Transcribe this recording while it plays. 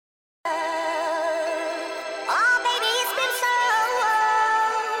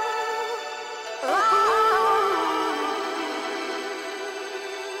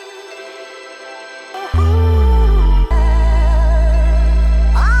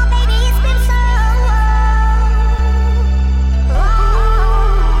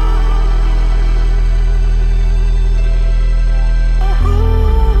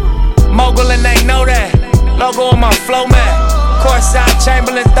my flow mat. Courtside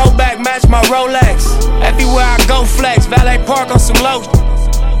Chamberlain throwback match my Rolex. Everywhere I go flex, valet park on some lotion.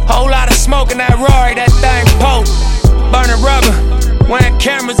 Whole lot of smoke in that Rory, that thing potent. Burning rubber, wearing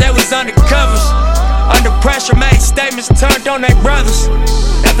cameras, they was undercovers. Under pressure, made statements turned on their brothers.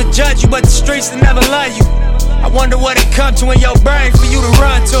 Never judge you, but the streets will never love you. I wonder what it come to in your brain for you to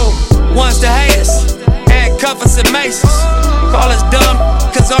run to. One's the haters, handcuff us and maces. Call us dumb,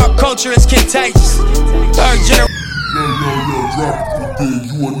 cause our culture is contagious. Third generation. Yo, drop it for big.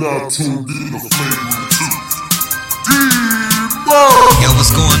 You are now tuned in to Flagrant 2. Yo,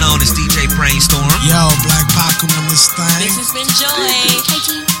 what's going on? It's DJ Brainstorm. Yo, Black Pac on this thing. This has been Joy.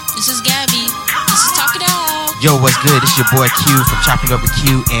 Katie, this is Gabby. This is Talk It Out. Yo, what's good? It's your boy Q from Chopping Up with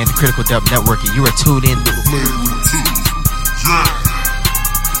Q and the Critical Dub Network, and you are tuned in to Flagrant 2. Yeah.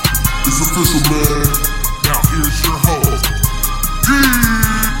 It's official, man. Now here's your host,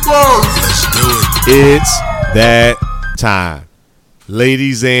 D-Buzz. Let's do it. It's that time.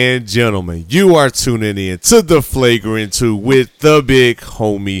 Ladies and gentlemen, you are tuning in to the Flagrant 2 with the big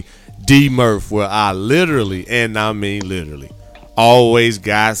homie D Murph, where I literally, and I mean literally, always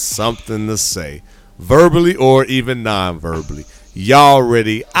got something to say, verbally or even non-verbally. Y'all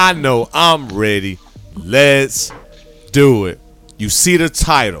ready? I know I'm ready. Let's do it. You see the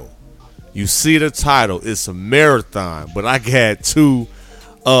title. It's a marathon, but I got two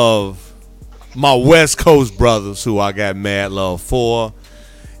of my West Coast brothers who I got mad love for.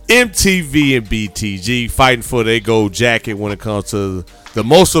 MTV and BTG fighting for their gold jacket when it comes to the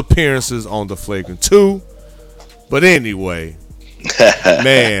most appearances on the Flagrant 2. But anyway,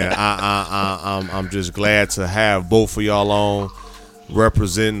 man, I'm just glad to have both of y'all on,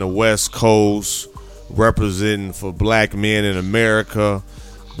 representing the West Coast, representing for black men in America.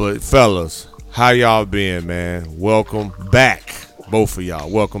 But fellas, how y'all been, man? Welcome back. Both of y'all,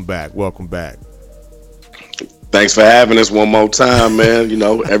 welcome back. Thanks for having us one more time, man. You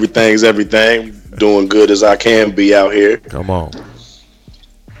know, everything's everything. Doing good as I can be out here. Come on.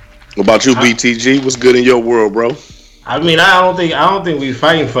 What about you, BTG? What's good in your world, bro? I mean, I don't think we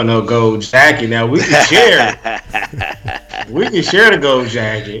fighting for no gold jacket. Now we can share. We can share the gold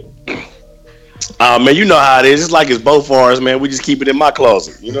jacket. Man, you know how it is. It's like it's both ours, man. We just keep it in my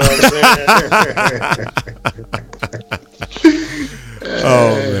closet. You know what I'm saying?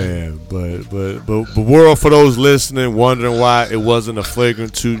 Oh man, but world, for those listening, wondering why it wasn't a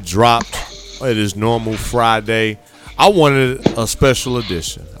Flagrant 2 dropped at its normal Friday, I wanted a special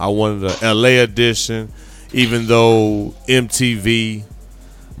edition. I wanted a LA edition, even though MTV,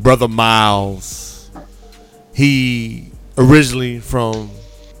 Brother Miles, he originally from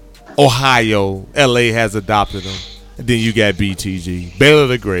Ohio, LA has adopted him. And then you got BTG, Baylor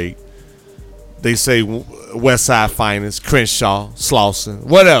the Great. They say West Side Finest, Crenshaw, Slauson,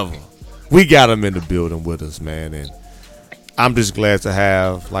 whatever. We got them in the building with us, man. And I'm just glad to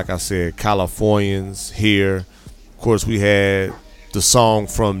have, like I said, Californians here. Of course, we had the song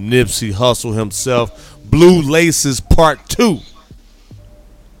from Nipsey Hussle himself, Blue Laces Part 2,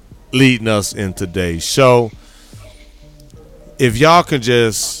 leading us in today's show. If y'all can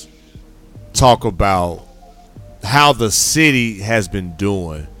just talk about how the city has been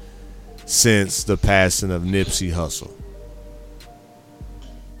doing since the passing of Nipsey Hussle.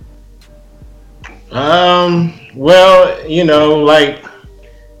 Well, you know, like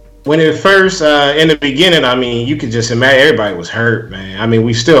when it first in the beginning, I mean, you could just imagine everybody was hurt, man. I mean,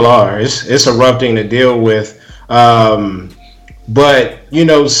 we still are. It's a rough thing to deal with. But you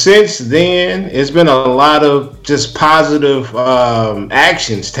know, since then, it's been a lot of just positive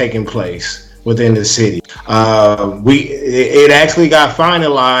actions taking place within the city. It actually got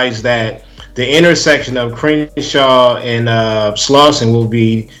finalized that the intersection of Crenshaw and Slauson will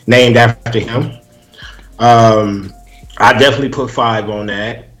be named after him. I definitely put 5 on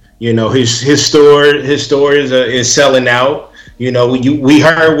that. You know, his store is selling out. You know, we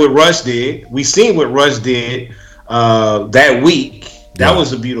heard what Russ did. We seen what Russ did that week. That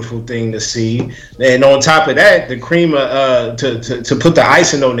was a beautiful thing to see. And on top of that, the cream to put the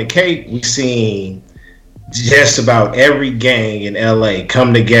icing on the cake, we seen just about every gang in LA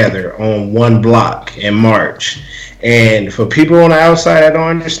come together on one block and march. And for people on the outside that don't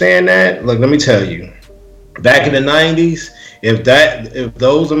understand that, look, let me tell you, back in the 90s, if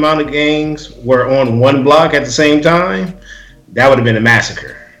those amount of gangs were on one block at the same time, that would have been a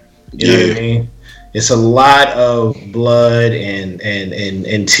massacre. You know what I mean? It's a lot of blood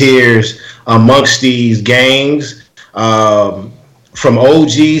and tears amongst these gangs, from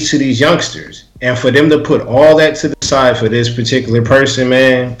OGs to these youngsters. And for them to put all that to the side for this particular person,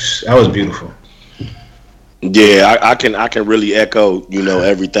 man, that was beautiful. Yeah, I can really echo,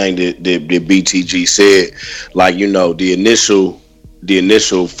 everything that BTG said. Like, the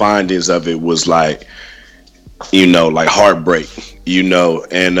initial findings of it was like, like heartbreak,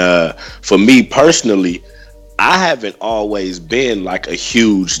 and for me personally, I haven't always been like a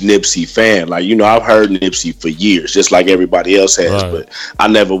huge Nipsey fan. Like, I've heard Nipsey for years, just like everybody else has, right. But I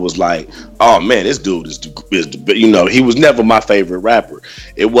never was like, oh man, this dude is he was never my favorite rapper.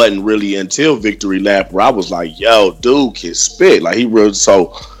 It wasn't really until Victory Lap where I was like, yo, dude can spit. Like, he really,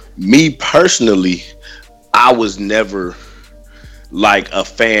 so me personally, I was never like a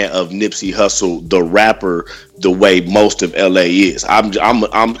fan of Nipsey Hussle, the rapper, the way most of LA is. I'm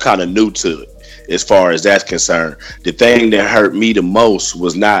kind of new to it. As far as that's concerned, the thing that hurt me the most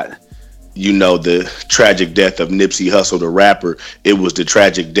was not, the tragic death of Nipsey Hussle, the rapper. It was the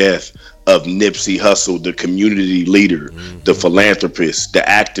tragic death of Nipsey Hussle, the community leader, the philanthropist, the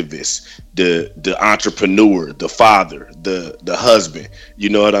activist, the entrepreneur, the father, the husband. You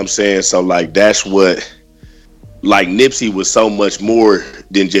know what I'm saying? So like, that's what, like, Nipsey was so much more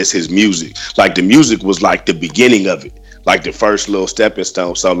than just his music. Like, the music was like the beginning of it, like the first little stepping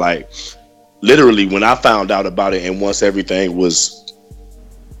stone. So like, literally, when I found out about it, and once everything was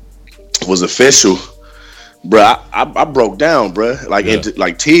official, bruh, I broke down, bruh, like into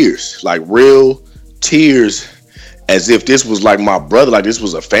like tears, like real tears, as if this was like my brother, like this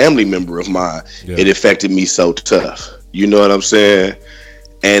was a family member of mine. Yeah. It affected me so tough. You know what I'm saying?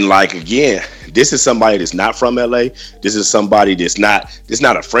 And like, again, this is somebody that's not from LA. This is somebody that's not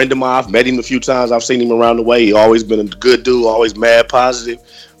a friend of mine. I've met him a few times. I've seen him around the way. He always been a good dude, always mad positive.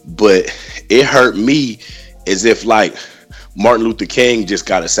 But it hurt me as if like Martin Luther King just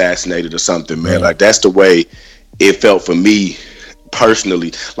got assassinated or something, man. Like, that's the way it felt for me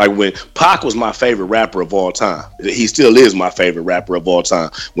personally. Like, when Pac was my favorite rapper of all time. He still is my favorite rapper of all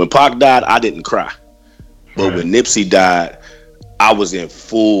time. When Pac died, I didn't cry. But when Nipsey died, I was in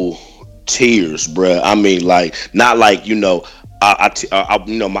full tears, bruh. I mean, like, not like, my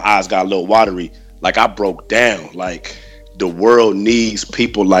eyes got a little watery. Like, I broke down. Like, the world needs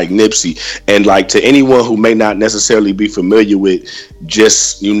people like Nipsey. And like, to anyone who may not necessarily be familiar with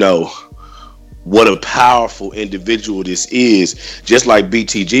just, what a powerful individual this is, just like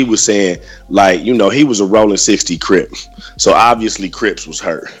BTG was saying, like, he was a rolling 60 Crip. So obviously Crips was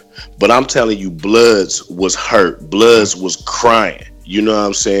hurt. But I'm telling you, Bloods was hurt. Bloods was crying. You know what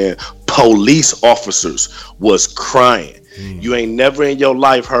I'm saying? Police officers was crying. You ain't never in your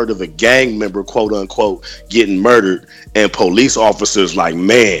life heard of a gang member, quote unquote, getting murdered, and police officers like,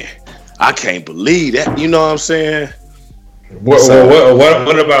 man, I can't believe that. You know what I'm saying?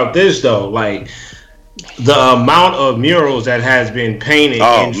 What about this though? Like, the amount of murals that has been painted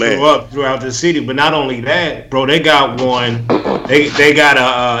and threw up throughout the city. But not only that, bro, they got one. They got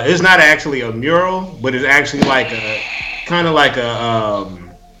a. It's not actually a mural, but it's actually like a kind of like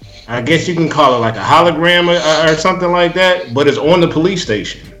a. I guess you can call it like a hologram or something like that, but it's on the police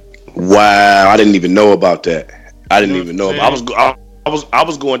station. Wow, I didn't even know about that. I didn't even know. I was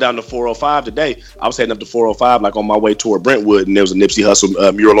going down to 405 today. I was heading up to 405, like on my way toward Brentwood, and there was a Nipsey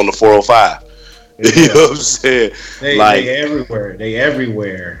Hussle mural on the 405. Yeah. You know what I'm saying? They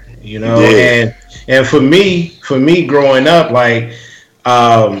everywhere. And for me growing up, like.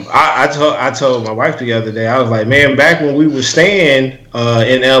 I told my wife the other day, I was like, man, back when we were staying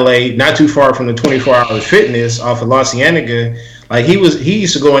in LA, not too far from the 24 Hours Fitness off of La Cienega, like he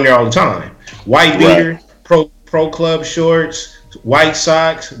used to go in there all the time. White beater, pro club shorts, white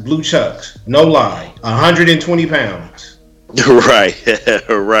socks, blue chucks. No lie, 120 pounds. Right,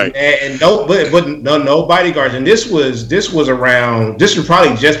 right. And no bodyguards. And this was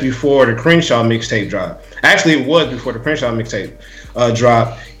probably just before the Crenshaw mixtape dropped. Actually, it was before the Crenshaw mixtape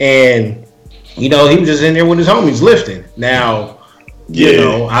drop, and he was just in there with his homies lifting. Now,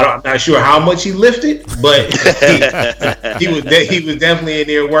 I'm not sure how much he lifted, but he was definitely in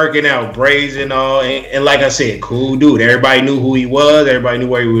there working out, braids and all. And like I said, cool dude. Everybody knew who he was. Everybody knew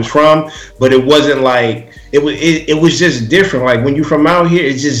where he was from. But it wasn't like it was just different. Like, when you're from out here,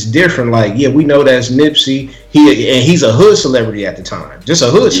 it's just different. Like, yeah, we know that's Nipsey. He's a hood celebrity at the time, just a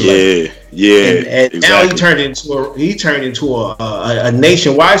hood celebrity. And exactly. Now he turned into a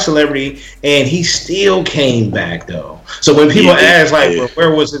nationwide celebrity, and he still came back though. So when people ask like, well,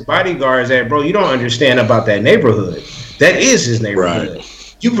 where was his bodyguards at, bro? You don't understand about that neighborhood. That is his neighborhood. Right.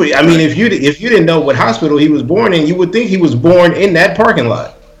 If you didn't know what hospital he was born in, you would think he was born in that parking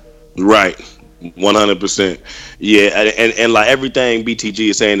lot. Right. 100%. Yeah, and like everything BTG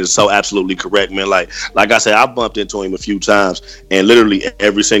is saying is so absolutely correct, man. Like I said, I bumped into him a few times, and literally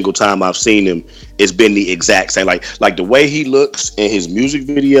every single time I've seen him, it's been the exact same. Like the way he looks in his music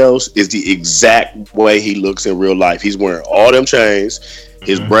videos is the exact way he looks in real life. He's wearing all them chains,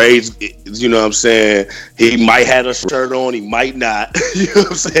 his braids, you know what I'm saying? He might have a shirt on, he might not. You know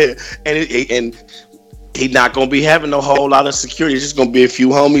what I'm saying? And he's not gonna be having a whole lot of security. It's just gonna be a few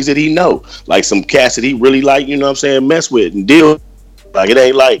homies that he know, like some cats that he really like, you know what I'm saying, mess with and deal. Like it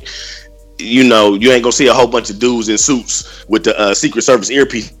ain't like, you know, you ain't gonna see a whole bunch of dudes in suits with the Secret Service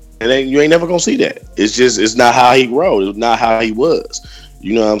earpiece. You ain't never gonna see that. It's not how he rolled. It's not how he was.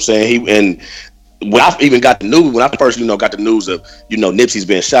 You know what I'm saying? And when I even got the news, when I first, you know, got the news of, you know, Nipsey's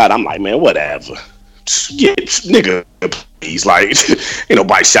been shot, I'm like, man, whatever. Yeah, nigga, he's like, ain't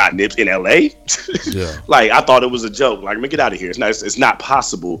nobody shot Nips in LA. Yeah. Like, I thought it was a joke. Like, man, get out of here. It's not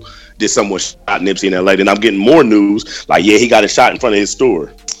possible that someone shot Nipsey in LA. Then I'm getting more news. Like, yeah, he got a shot in front of his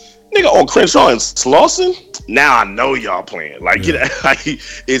store. Nigga, on Crenshaw and Slauson? Now I know y'all playing. Like, get out. Like,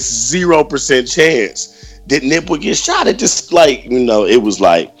 it's 0% chance that Nip would get shot. It just, like, you know, it was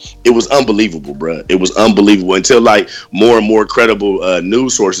unbelievable, bro. It was unbelievable until, like, more and more credible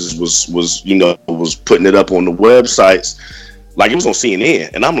news sources was putting it up on the websites. Like, it was on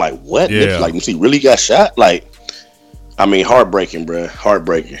CNN. And I'm like, what? Yeah. Like, Nipsey really got shot? Like, I mean, heartbreaking, bro.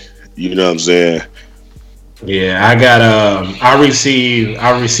 Heartbreaking. You know what I'm saying? Yeah, I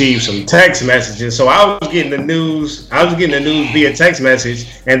received some text messages. So I was getting the news via text message,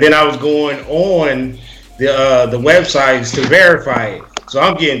 and then I was going on the websites to verify it. So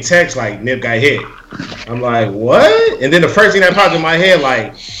I'm getting texts like Nip got hit. I'm like, what? And then the first thing that popped in my head,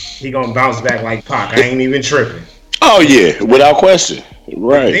 like, he gonna bounce back like Pac. I ain't even tripping. Oh yeah, without question.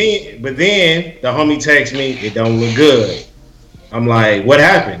 Right. But then the homie texts me, it don't look good. I'm like, what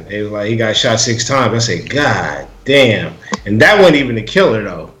happened? It was like he got shot 6 times. I said, God damn. And that wasn't even the killer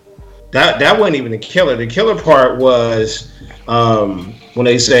though. That wasn't even the killer. The killer part was when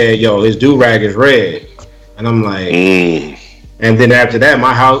they said, yo, his do-rag is red. And I'm like, and then after that,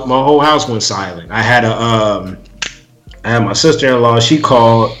 my whole house went silent. I had my sister-in-law, she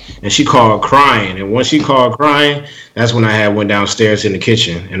called crying. And once she called crying, that's when I went downstairs in the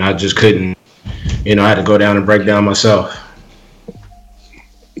kitchen, and I just couldn't, you know, I had to go down and break down myself.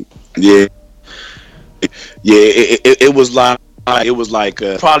 Yeah. It was like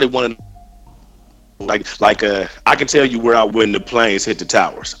probably one of I can tell you where I when the planes hit the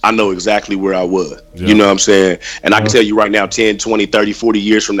towers. I know exactly where I was. Yeah. You know what I'm saying? And I can tell you right now, 10, 20, 30, 40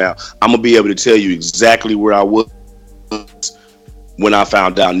 years from now, I'm going to be able to tell you exactly where I was when I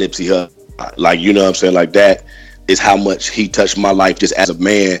found out Nipsey Hussle. Like, you know what I'm saying? Like, that is how much he touched my life just as a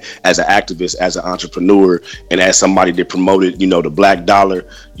man, as an activist, as an entrepreneur, and as somebody that promoted, you know, the black dollar,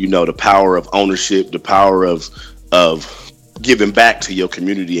 you know, the power of ownership, the power of giving back to your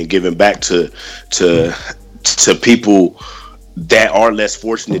community and giving back to people that are less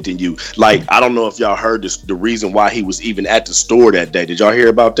fortunate than you. Like, I don't know if y'all heard this, the reason why he was even at the store that day. Did y'all hear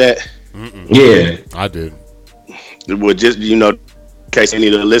about that? Mm-mm. Yeah, I did. Well, just, you know, in case any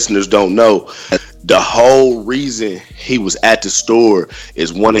of the listeners don't know, the whole reason he was at the store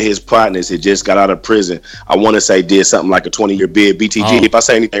is one of his partners had just got out of prison. I want to say did something like a 20-year bid. BTG, if I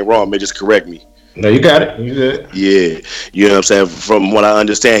say anything wrong, man, just correct me. No, you got it. You good. Yeah. You know what I'm saying? From what I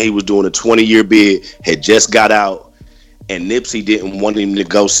understand, he was doing a 20-year bid, had just got out, and Nipsey didn't want him to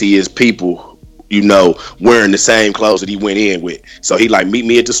go see his people, you know, wearing the same clothes that he went in with. So he like, meet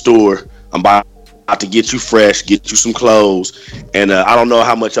me at the store. I'm about to get you fresh, get you some clothes. And I don't know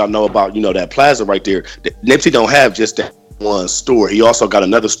how much y'all know about, you know, that plaza right there. Nipsey don't have just that one store. He also got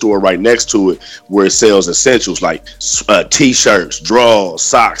another store right next to it where it sells essentials like t-shirts, drawers,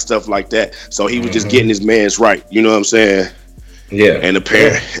 socks, stuff like that. So he was just getting his man's right. You know what I'm saying? Yeah. And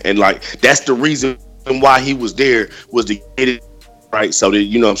and like, that's the reason why he was there, was to get it right, so that,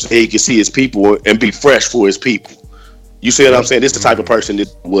 you know what I'm saying, he could see his people and be fresh for his people. You see what I'm saying? This is the type of person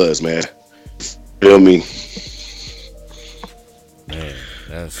this was, man. You know what I mean? Man,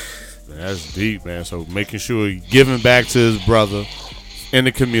 that's deep, man. So making sure you're giving back to his brother in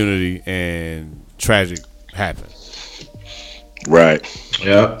the community, and tragic happened. Right.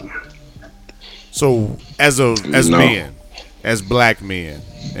 Yeah. So as men, as black men,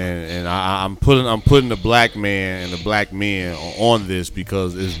 and I'm putting the black man and the black men on this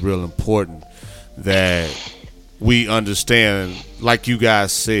because it's real important that we understand, like you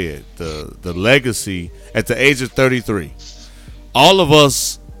guys said, the legacy at the age of 33. All of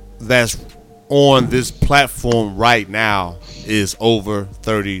us that's on this platform right now is over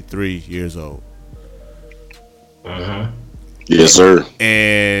 33 years old. Yes, sir.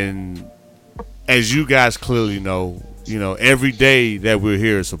 And as you guys clearly know, every day that we're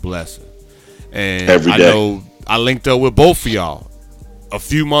here is a blessing. And every day. I know I linked up with both of y'all a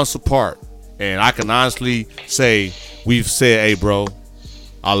few months apart. And I can honestly say we've said, hey, bro,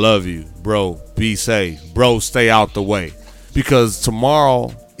 I love you. Bro, be safe. Bro, stay out the way. Because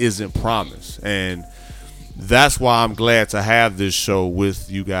tomorrow isn't promised. And that's why I'm glad to have this show with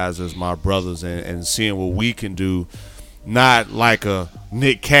you guys as my brothers and seeing what we can do. Not like a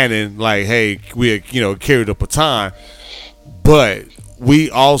Nick Cannon, like, hey, we carry the baton. But we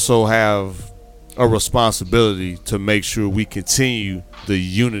also have a responsibility to make sure we continue the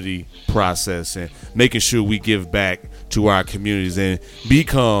unity process and making sure we give back to our communities and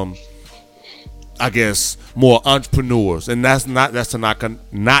become, I guess, more entrepreneurs. And that's not to knock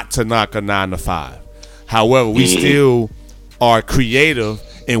a 9 to 5. However, we still are creative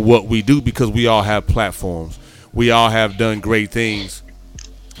in what we do because we all have platforms. We all have done great things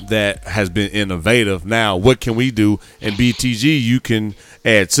that has been innovative. Now, what can we do? And BTG, you can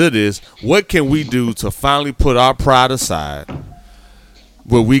add to this. What can we do to finally put our pride aside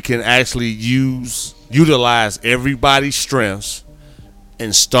where we can actually utilize everybody's strengths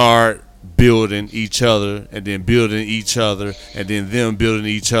and start building each other and then building each other and then them building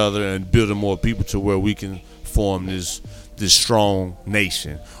each other and building more people to where we can form this strong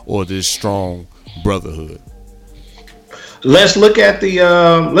nation or this strong brotherhood? Let's look at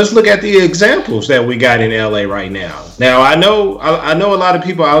the examples that we got in LA right now. Now I know a lot of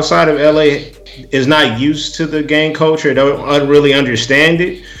people outside of LA is not used to the gang culture, don't really understand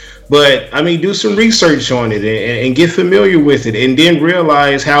it. But I mean, do some research on it and get familiar with it, and then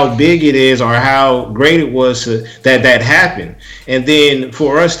realize how big it is or how great it was that happened. And then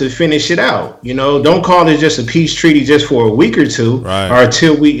for us to finish it out, don't call it just a peace treaty just for a week or two, right,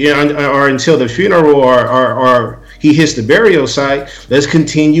 or until the funeral or he hits the burial site. Let's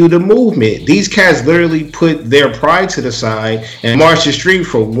continue the movement. These cats literally put their pride to the side and marched the street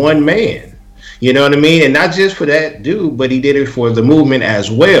for one man. You know what I mean? And not just for that dude, but he did it for the movement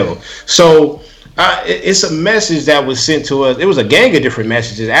as well. So it's a message that was sent to us. It was a gang of different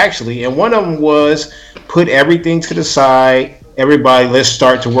messages, actually. And one of them was put everything to the side. Everybody, let's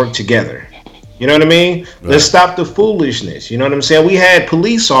start to work together. You know what I mean? Right. Let's stop the foolishness. You know what I'm saying? We had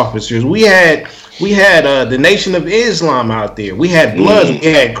police officers. We had the Nation of Islam out there. We had Bloods.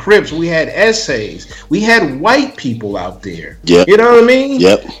 We had Crips. We had Essays. We had white people out there. Yep. You know what I mean?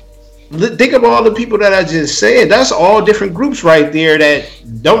 Yep. Think of all the people that I just said. That's all different groups right there that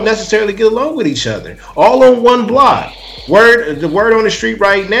don't necessarily get along with each other. All on one block. The word on the street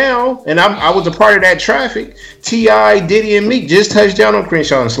right now, and I was a part of that traffic. T.I., Diddy, and Meek just touched down on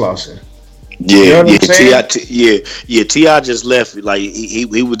Crenshaw and Slauson. Yeah, you know T.I. just left. Like he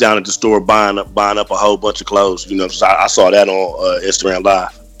was down at the store buying up a whole bunch of clothes. So I saw that on Instagram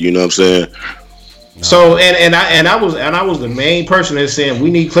Live. You know what I'm saying? No. So and I was the main person that's saying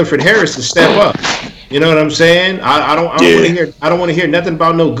we need Clifford Harris to step up. You know what I'm saying? I don't want to hear nothing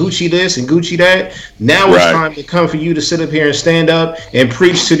about no Gucci this and Gucci that. Now it's time to come for you to sit up here and stand up and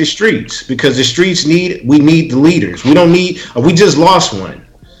preach to the streets, because the streets need the leaders. We just lost one.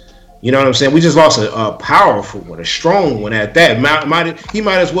 You know what I'm saying? We just lost a powerful one, a strong one at that. He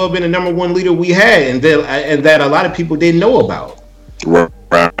might as well have been the number one leader we had, and that a lot of people didn't know about.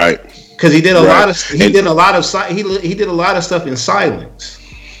 Right. Because he did a lot of stuff in silence.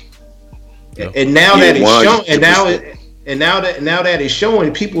 Yep. And now that it's shown, now that it's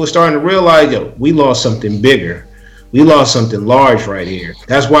showing, people are starting to realize, we lost something bigger. We lost something large right here.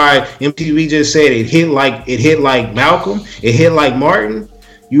 That's why MTV just said it hit like Malcolm, it hit like Martin.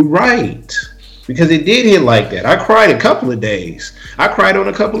 You're right, because it did hit like that. I cried a couple of days. I cried on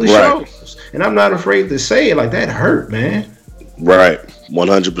a couple of shows, and I'm not afraid to say it. Like, that hurt, man. Right,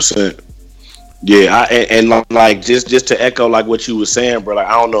 100%. Yeah, and like just to echo like what you were saying, bro. Like,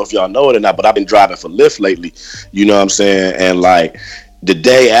 I don't know if y'all know it or not, but I've been driving for Lyft lately. You know what I'm saying? And like the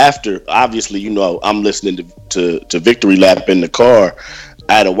day after, obviously, I'm listening to Victory Lap in the car.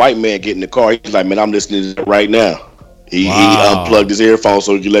 I had a white man get in the car. He's like, man, I'm listening to it right now. He unplugged his earphones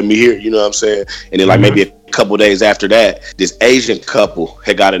so he could let me hear it, you know what I'm saying? And then like maybe a couple days after that, this Asian couple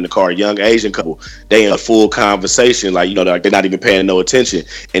had got in the car, a young Asian couple. They in a full conversation, like, like they're not even paying no attention.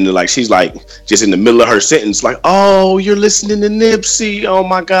 And then like she's like just in the middle of her sentence, like, oh, you're listening to Nipsey. Oh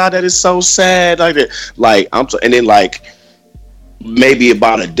my God, that is so sad. Like that. Like and then like maybe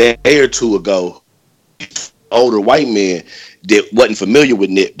about a day or two ago, older white men that wasn't familiar with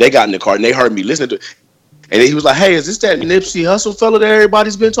Nip, they got in the car and they heard me listening to it. And he was like, hey, is this that Nipsey Hussle fella that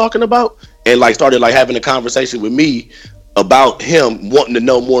everybody's been talking about? And like started like having a conversation with me about him wanting to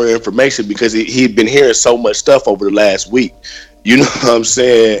know more information because he'd been hearing so much stuff over the last week. You know what I'm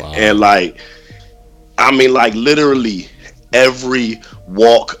saying? Wow. And like I mean, like literally every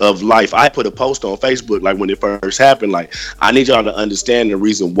walk of life. I put a post on Facebook like when it first happened. Like, I need y'all to understand the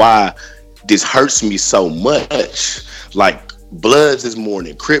reason why this hurts me so much. Like, Bloods is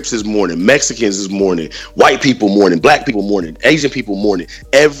mourning, Crips is mourning, Mexicans is mourning, white people mourning, black people mourning, Asian people mourning.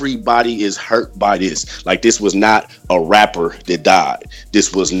 Everybody is hurt by this. Like, this was not a rapper that died.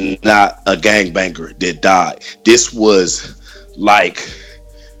 This was not a gangbanger that died. This was like,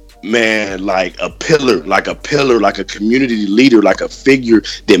 man, like a pillar, like a community leader, like a figure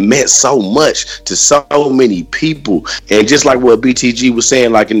that meant so much to so many people. And just like what BTG was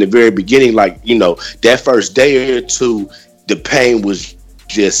saying, like in the very beginning, like, you know, that first day or two, the pain was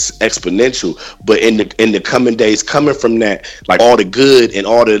just exponential. But in the coming days, coming from that, like all the good and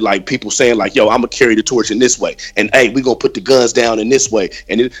all the like people saying like, yo, I'm gonna carry the torch in this way, and hey, we gonna put the guns down in this way,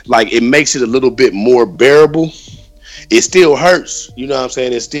 and it makes it a little bit more bearable. It still hurts, you know what I'm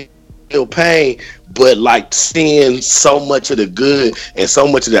saying? It's still pain, but like seeing so much of the good and so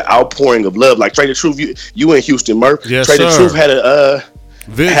much of the outpouring of love. Like Trey the Truth, you in Houston, Murph. Yes, Trey the sir. Truth had a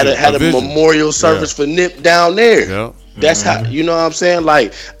Vision. memorial service for Nip down there. Yeah. That's how, you know what I'm saying?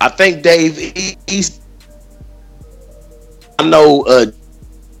 Like, I think Dave East, I know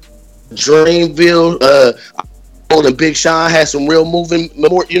Dreamville, and Big Sean had some real moving,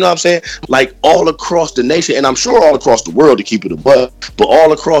 you know what I'm saying? Like all across the nation, and I'm sure all across the world, to keep it above, but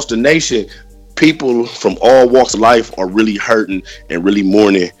all across the nation, people from all walks of life are really hurting and really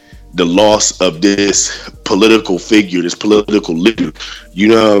mourning the loss of this political figure, this political leader. You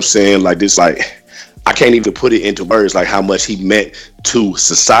know what I'm saying? Like this, like, I can't even put it into words, like how much he meant to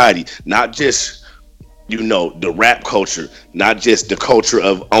society, not just, you know, the rap culture, not just the culture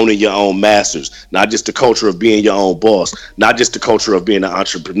of owning your own masters, not just the culture of being your own boss, not just the culture of being an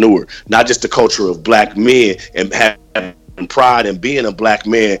entrepreneur, not just the culture of black men and having pride in being a black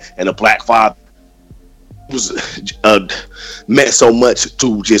man and a black father. It was meant so much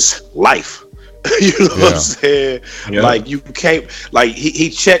to just life. You know what I'm saying? Yeah. Like, you can't, like,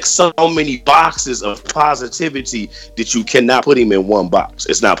 he checks so many boxes of positivity that you cannot put him in one box.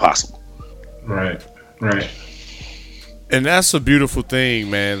 It's not possible. Right. And that's a beautiful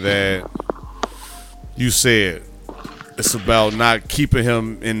thing, man, that you said. It's about not keeping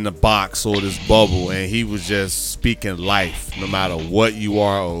him in the box or this bubble, and he was just speaking life, no matter what you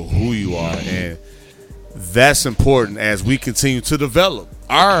are or who you are. And that's important as we continue to develop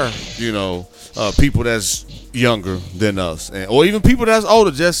our, you know, people that's younger than us, or even people that's older,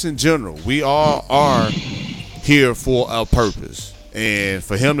 just in general. We all are here for a purpose, and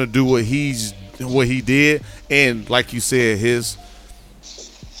for him to do what he did, and like you said, his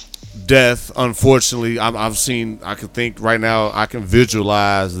death, unfortunately, I can think right now, I can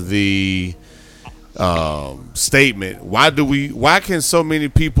visualize the statement. Why can so many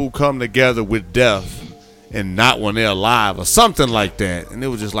people come together with death and not when they're alive, or something like that? And it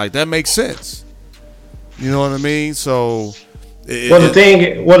was just like, that makes sense. You know what I mean? So, the thing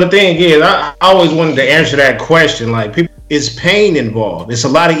is, I always wanted to answer that question. Like, people, it's pain involved. It's a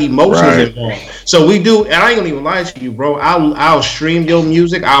lot of emotions involved. So we do, and I ain't gonna even lie to you, bro. I'll stream your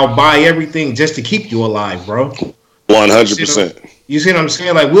music. I'll buy everything just to keep you alive, bro. 100%. You see what I'm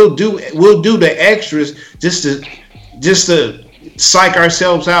saying? Like, we'll do the extras just to psych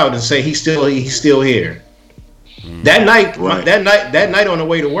ourselves out and say he's still here. That night on the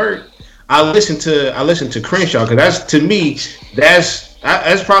way to work, I listened to Crenshaw, because that's, to me, that's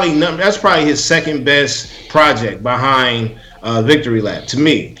probably his second best project behind Victory Lap to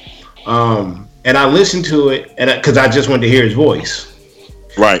me. And I listened to it, and because I just wanted to hear his voice.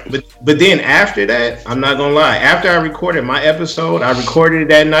 Right. But then after that, I'm not gonna lie. After I recorded my episode, I recorded it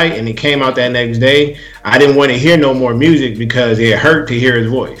that night, and it came out that next day. I didn't want to hear no more music because it hurt to hear his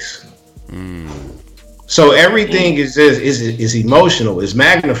voice. So everything is emotional, is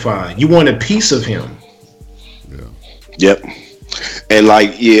magnified. You want a piece of him. Yeah. Yep. And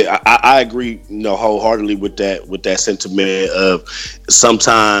like, yeah, I agree, you know, wholeheartedly with that sentiment of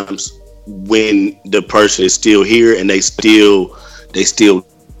sometimes when the person is still here and they still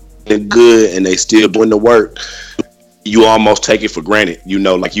good and they still doing the work, you almost take it for granted. You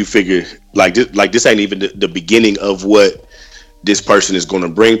know, like you figure like this ain't even the beginning of what this person is going to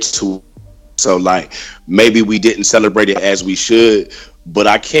bring to. So like, maybe we didn't celebrate it as we should, but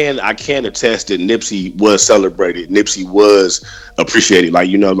I can attest that Nipsey was celebrated. Nipsey was appreciated. Like,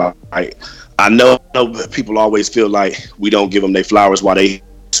 you know, like I know people always feel like we don't give them their flowers while they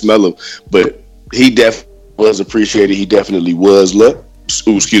smell them, but he definitely was appreciated. He definitely was loved.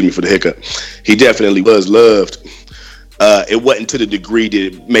 Ooh, excuse me for the hiccup. He definitely was loved. It wasn't to the degree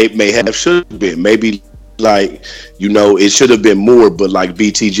that it may have should have been. Maybe, like, you know, it should have been more, but like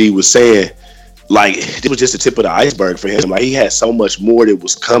BTG was saying, like it was just the tip of the iceberg for him. Like he had so much more that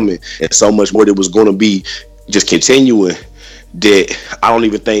was coming and so much more that was going to be just continuing that I don't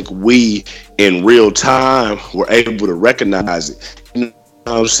even think we in real time were able to recognize it. You know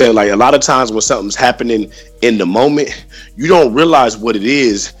what I'm saying? Like a lot of times when something's happening in the moment, you don't realize what it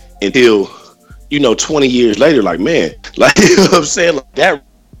is until, 20 years later, like, man, like, you know what I'm saying? Like that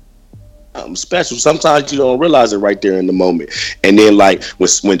special. Sometimes you don't realize it right there in the moment. And then like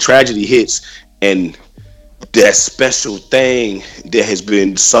when tragedy hits and that special thing that has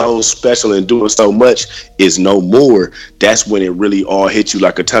been so special and doing so much is no more, that's when it really all hits you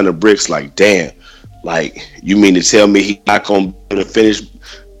like a ton of bricks. Like, damn, like you mean to tell me he's not gonna be able to finish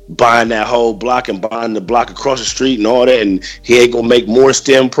buying that whole block and buying the block across the street and all that, and he ain't gonna make more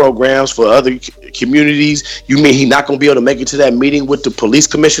STEM programs for other communities? You mean he not gonna be able to make it to that meeting with the police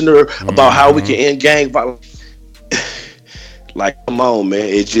commissioner about how we can end gang violence? Like, come on, man.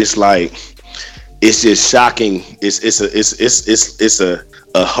 It's just like, it's just shocking. It's a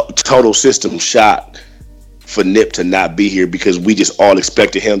total system shock for Nip to not be here, because we just all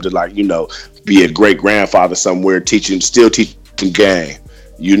expected him to, like, be a great grandfather somewhere still teaching gang.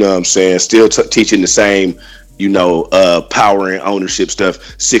 You know what I'm saying? Still teaching the same, power and ownership stuff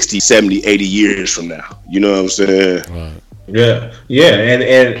 60, 70, 80 years from now. You know what I'm saying? Right. Yeah.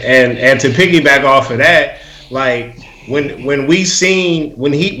 And to piggyback off of that, like when we seen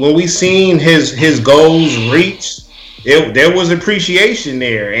his goals reached, there was appreciation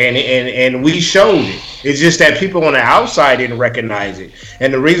there, and we showed it. It's just that people on the outside didn't recognize it.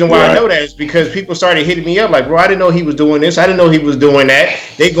 And the reason why I know that is because people started hitting me up like, bro, I didn't know he was doing this. I didn't know he was doing that.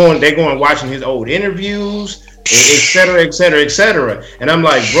 They going watching his old interviews, et cetera, et cetera, et cetera. And I'm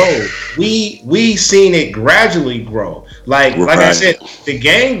like, bro, we seen it gradually grow. Like I said, the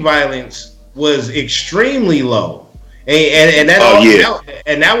gang violence was extremely low. And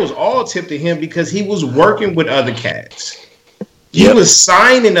that was all tipped to him because he was working with other cats. He was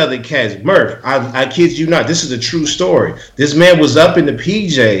signing other cats. Murph, I kid you not. This is a true story. This man was up in the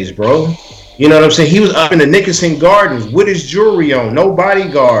PJs, bro. You know what I'm saying? He was up in the Nickerson Gardens with his jewelry on, no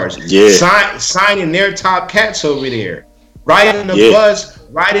bodyguards. Yeah. Signing their top cats over there. Riding the bus,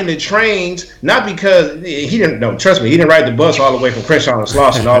 riding the trains, not because he didn't know. Trust me, he didn't ride the bus all the way from Crenshaw and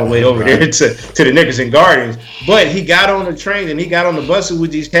Slauson all the way over there to the Nickerson Gardens. But he got on the train and he got on the buses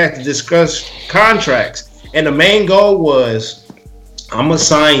with these cats to discuss contracts. And the main goal was, I'm gonna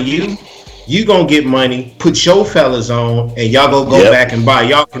sign you. You gonna get money. Put your fellas on, and y'all go back and buy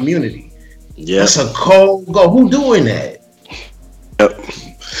y'all community. Yeah, that's a cold go. Who doing that?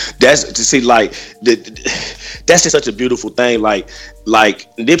 That's to see, like that's just such a beautiful thing. Like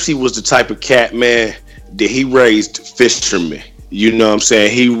Nipsey was the type of cat, man, that he raised fishermen. You know what I'm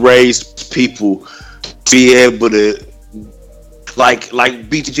saying? He raised people to be able to, like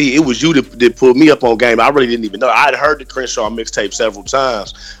BTG. It was you that pulled me up on game. I really didn't even know. I'd heard the Crenshaw mixtape several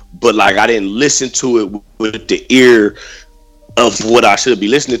times, but like I didn't listen to it with the ear of what I should be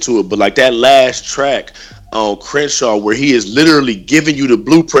listening to it. But like that last track on Crenshaw, where he is literally giving you the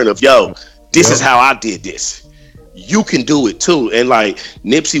blueprint of, this is how I did this. You can do it too. And like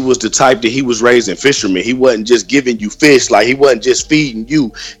Nipsey was the type that he was raising fishermen. He wasn't just giving you fish. Like he wasn't just feeding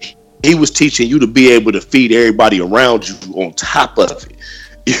you. He was teaching you to be able to feed everybody around you on top of it.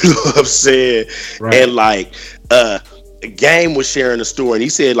 You know what I'm saying? Right. And like Game was sharing a story, and he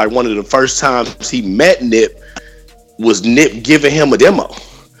said like one of the first times he met Nip was Nip giving him a demo.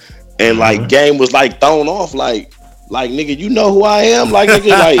 And like Game was like thrown off, like nigga, you know who I am? Like nigga,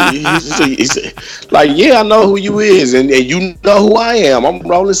 like he said, like, yeah, I know who you is, and you know who I am. I'm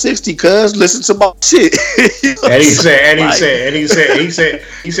rolling 60, cuz listen to my shit. And he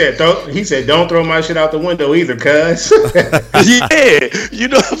said, don't throw my shit out the window either, cuz. Yeah, you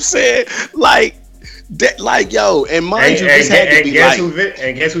know what I'm saying? Like that, like yo, and mind you, this had to be like.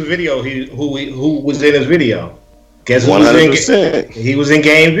 And guess whose video who was in his video? Guess who 100%. He was in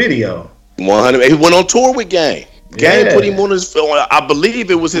Game video. 100. He went on tour with Game. Game put him on his. I believe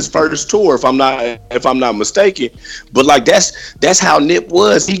it was his first tour, if I'm not mistaken. But like that's how Nip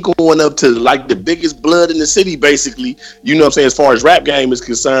was. He going up to like the biggest blood in the city, basically. You know what I'm saying? As far as rap game is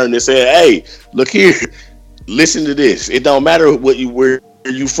concerned, they said, "Hey, look here, listen to this. It don't matter where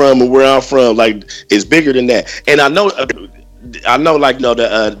you from or where I'm from. Like it's bigger than that." And I know, like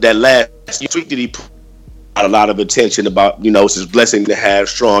that last tweet that he put a lot of attention about, it's his blessing to have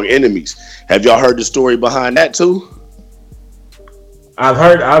strong enemies. Have y'all heard the story behind that too? I've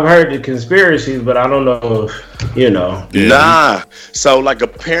heard the conspiracies, but I don't know if, Nah. So like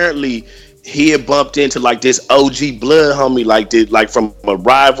apparently he had bumped into like this OG blood homie, like from a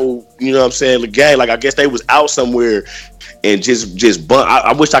rival, you know what I'm saying, the gang. Like I guess they was out somewhere and just bump.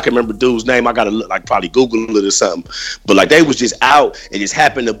 I wish I could remember dude's name. I gotta look, like probably Google it or something. But like they was just out and just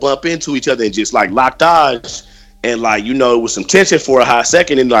happened to bump into each other and just like locked eyes. And like, you know, it was some tension for a hot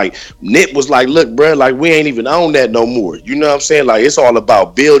second. And like Nip was like, look, bro, like we ain't even on that no more. You know what I'm saying? Like it's all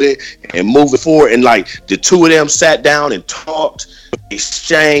about building and moving forward. And like the two of them sat down and talked,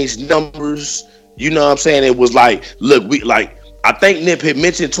 exchanged numbers. You know what I'm saying? It was like, look, we like, I think Nip had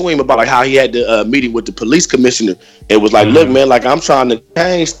mentioned to him about like how he had the meeting with the police commissioner. It was like, look, man, like I'm trying to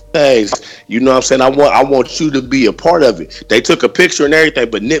change things. You know what I'm saying? I want you to be a part of it. They took a picture and everything,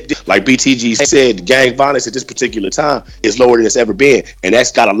 but Nip, like BTG said, gang violence at this particular time is lower than it's ever been, and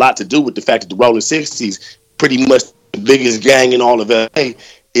that's got a lot to do with the fact that the Rolling 60s, pretty much the biggest gang in all of LA,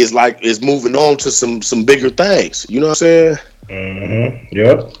 is moving on to some bigger things. You know what I'm saying? Mm-hmm.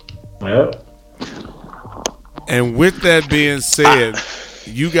 Yep. And with that being said,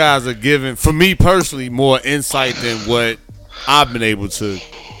 you guys are giving, for me personally, more insight than what I've been able to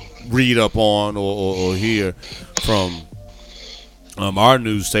read up on or hear from our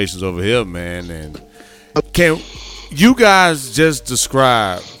news stations over here, man. And can you guys just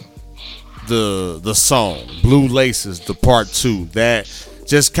describe the song Blue Laces, the part 2? That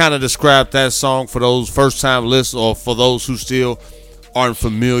just kind of describe that song for those first time listeners or for those who still aren't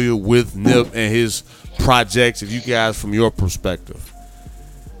familiar with Nip and his projects. If you guys, from your perspective,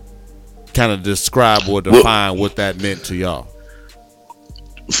 kind of describe or define what that meant to y'all.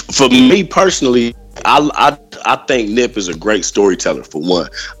 For me personally, I think Nip is a great storyteller. For one,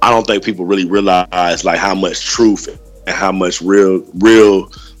 I don't think people really realize like how much truth and how much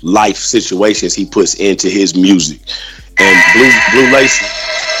real life situations he puts into his music. And Blue Laces,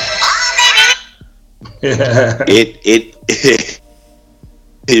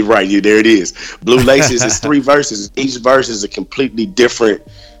 right, there it is. Blue Laces is 3 verses. Each verse is a completely different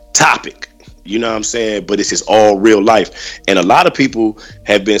topic. You know what I'm saying? But it's just all real life. And a lot of people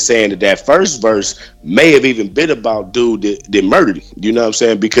have been saying that first verse may have even been about dude that murdered him. You know what I'm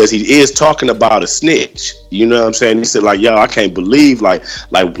saying? Because he is talking about a snitch. You know what I'm saying? He said like, yo, I can't believe like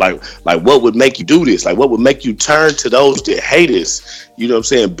what would make you do this? Like what would make you turn to those that hate us? You know what I'm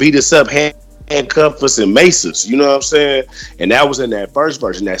saying? Beat us up, handcuff us and mace us, you know what I'm saying? And that was in that first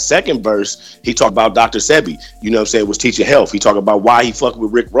verse. In that second verse, he talked about Dr. Sebi, you know what I'm saying, was teaching health. He talked about why he fucked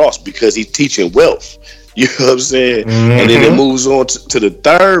with Rick Ross, because he's teaching wealth. You know what I'm saying? Mm-hmm. And then it moves on to the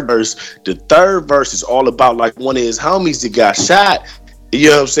third verse. The third verse is all about like one of his homies that got shot.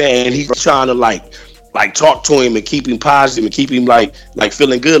 You know what I'm saying? And he's trying to like talk to him and keep him positive and keep him like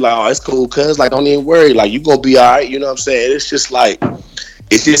feeling good. Like, oh, it's cool, cuz like don't even worry. Like you gonna be all right. You know what I'm saying? It's just like,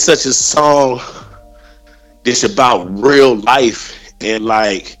 it's just such a song that's about real life. And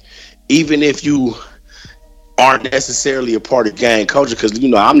like, even if you aren't necessarily a part of gang culture, because you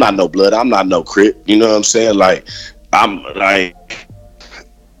know I'm not no blood, I'm not no Crip, you know what I'm saying? Like I'm like,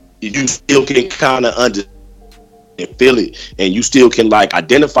 you still can kind of understand and feel it, and you still can like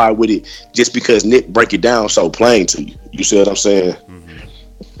identify with it just because Nick break it down so plain to you. You see what I'm saying?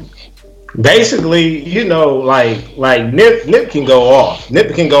 Basically, you know, like Nip can go off.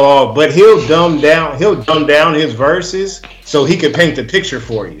 Nip can go off, but he'll dumb down his verses so he can paint the picture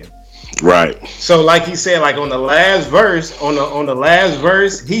for you. Right. So like he said, like on the last verse,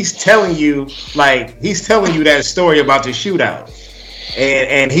 he's telling you that story about the shootout.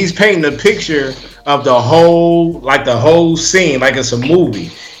 And he's painting a picture of the whole scene, like it's a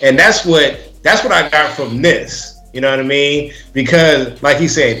movie. And that's what I got from this. You know what I mean? Because like he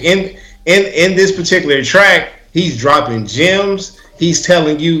said, in this particular track, he's dropping gems. He's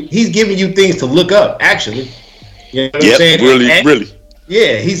giving you things to look up, actually. You know what I'm saying? Really.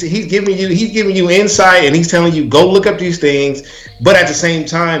 Yeah, he's giving you insight, and he's telling you go look up these things. But at the same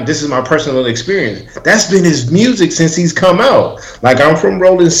time, this is my personal experience. That's been his music since he's come out. Like, I'm from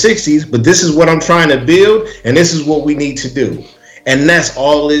Rolling 60s, but this is what I'm trying to build, and this is what we need to do. And that's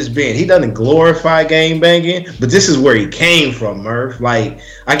all it's been. He doesn't glorify gang banging, but this is where he came from, Murph. Like,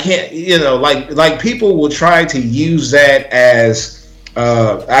 I can't, you know, like people will try to use that as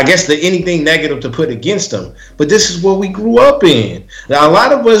I guess anything negative to put against them, but this is what we grew up in. Now, a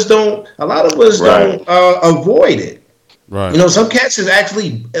lot of us don't avoid it. Right. You know, some cats is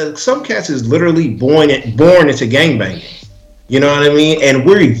literally born into gangbanging. You know what I mean? And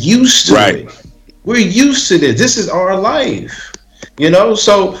we're used to it. We're used to this. This is our life. You know,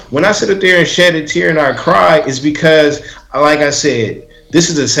 so when I sit up there and shed a tear and I cry, it's because, like I said, this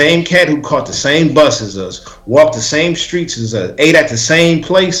is the same cat who caught the same bus as us, walked the same streets as us, ate at the same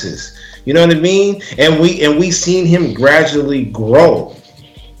places. You know what I mean? And we seen him gradually grow.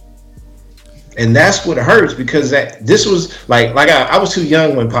 And that's what hurts, because this was I was too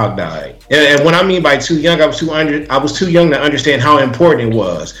young when Pac died, and when I mean by too young, I was too young to understand how important it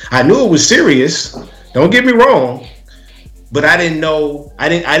was. I knew it was serious. Don't get me wrong, but I didn't know. I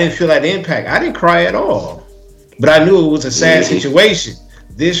didn't feel that impact. I didn't cry at all, but I knew it was a sad situation.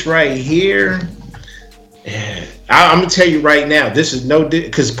 This right here, I'm gonna tell you right now, this is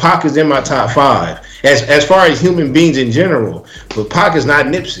because Pac is in my top 5 as far as human beings in general, but Pac is not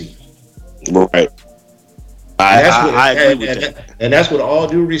Nipsey. Right. I agree with that. And that's with all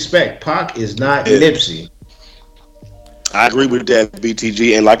due respect. Pac is not Nipsey. I agree with that,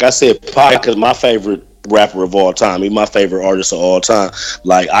 BTG. And like I said, Pac is my favorite rapper of all time. He's my favorite artist of all time.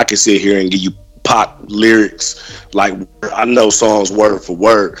 Like, I can sit here and give you Pac lyrics. Like, I know songs word for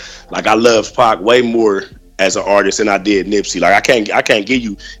word. Like, I love Pac way more as an artist than I did Nipsey. Like, I can't give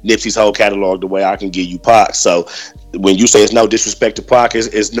you Nipsey's whole catalog the way I can give you Pac. So when you say it's no disrespect to Pac,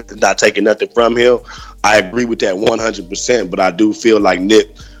 it's not taking nothing from him. I agree with that 100%, but I do feel like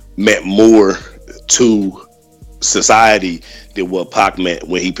Nip meant more to society than what Pac meant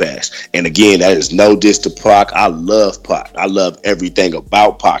when he passed. And again, that is no diss to Pac. I love Pac. I love everything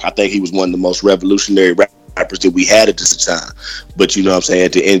about Pac. I think he was one of the most revolutionary rappers that we had at this time. But you know what I'm saying,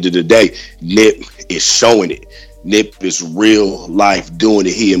 at the end of the day, Nip is showing it. Nip is real life doing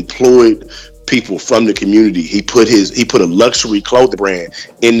it. He employed people from the community. He put a luxury clothing brand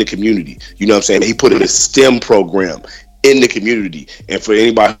in the community. You know what I'm saying? He put a STEM program in the community. And for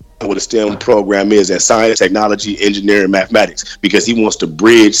anybody what a STEM program is, that science, technology, engineering, mathematics, because he wants to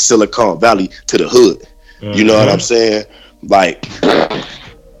bridge Silicon Valley to the hood. Mm-hmm. You know what I'm saying? Like,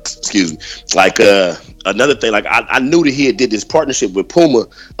 excuse me. Like, another thing, like I knew that he had did this partnership with Puma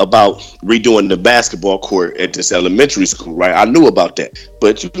about redoing the basketball court at this elementary school, right? I knew about that.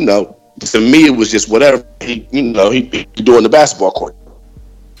 But, you know, to me, it was just whatever. He doing the basketball court.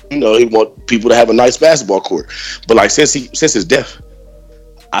 You know, he want people to have a nice basketball court. But like since his death,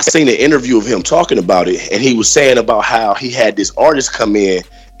 I seen an interview of him talking about it, and he was saying about how he had this artist come in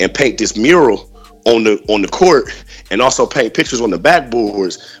and paint this mural on the court, and also paint pictures on the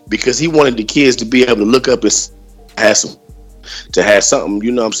backboards, because he wanted the kids to be able to look up and have something,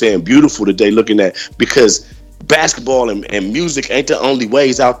 you know what I'm saying, beautiful that they looking at, because basketball and music ain't the only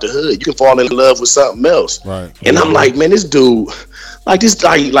ways out the hood. You can fall in love with something else. Right. And I'm like, man, this dude,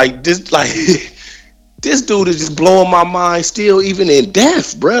 this dude is just blowing my mind still, even in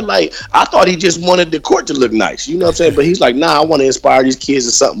death, bro. Like, I thought he just wanted the court to look nice. You know what I'm saying? But he's like, nah, I want to inspire these kids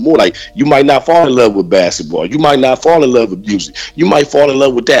to something more. Like, you might not fall in love with basketball. You might not fall in love with music. You might fall in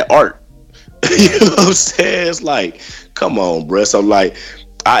love with that art. You know what I'm saying? It's like, come on, bro. So, like,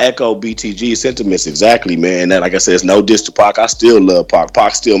 I echo BTG's sentiments exactly, man. That, like I said, it's no diss to Pac. I still love Pac.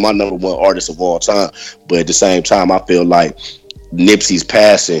 Pac's still my number one artist of all time. But at the same time, I feel like Nipsey's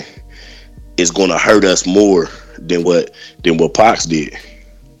passing is going to hurt us more than what Pac's did.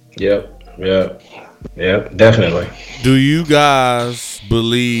 Yep, definitely. Do you guys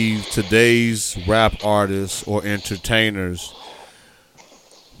believe today's rap artists or entertainers,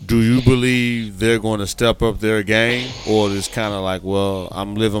 do you believe they're going to step up their game, or it's kind of like, well,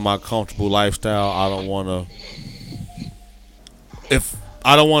 I'm living my comfortable lifestyle, I don't want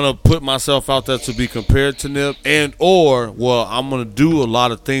to put myself out there to be compared to Nip, or I'm going to do a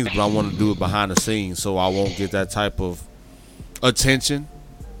lot of things, but I want to do it behind the scenes so I won't get that type of attention,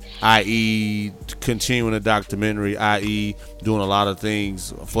 i.e. continuing a documentary, i.e. doing a lot of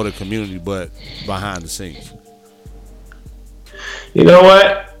things for the community, but behind the scenes. You know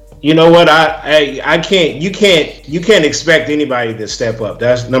what? I can't. You can't expect anybody to step up.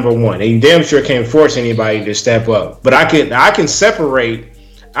 That's number one. And you damn sure can't force anybody to step up. But I can separate.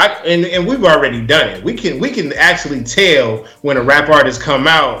 And we've already done it. We can actually tell when a rap artist come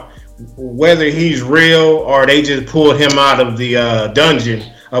out whether he's real or they just pulled him out of the dungeon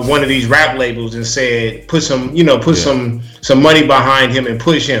of one of these rap labels and said put some money behind him and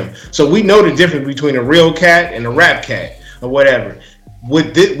push him. So we know the difference between a real cat and a rap cat or whatever.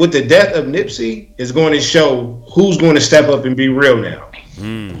 With the death of Nipsey is going to show who's going to step up and be real now.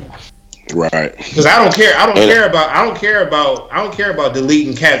 Right. Because I don't care about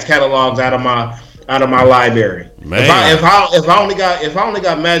deleting cats catalogs out of my library. Man. If I only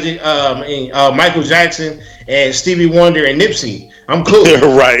got Magic, Michael Jackson and Stevie Wonder and Nipsey, I'm cool.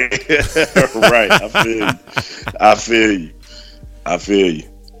 Right. Right. I feel you.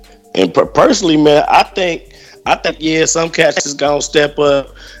 And personally, man, I think some cats is gonna step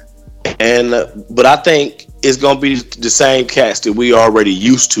up, but I think it's gonna be the same cats that we already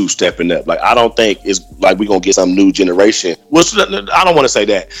used to stepping up. Like, I don't think it's like we're gonna get some new generation. Well, I don't want to say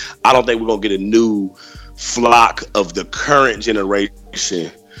that. I don't think we're gonna get a new flock of the current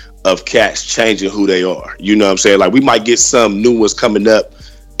generation of cats changing who they are. You know what I'm saying? Like, we might get some new ones coming up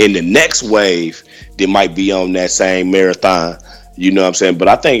in the next wave that might be on that same marathon. You know what I'm saying? But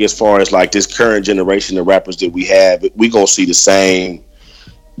I think as far as like this current generation of rappers that we have, we gonna see the same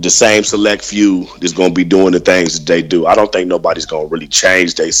select few that's gonna be doing the things that they do. I don't think nobody's gonna really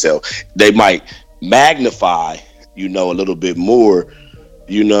change themselves. They might magnify, a little bit more.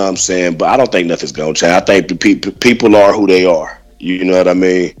 You know what I'm saying? But I don't think nothing's gonna change. I think the people are who they are. You know what I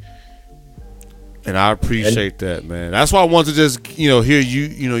mean? And I appreciate that, man. That's why I wanted to just, hear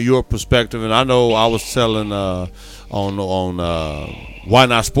your perspective. And I know I was telling on Why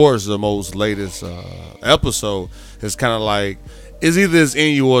Not Sports, the most latest episode, it's kind of like, it's either it's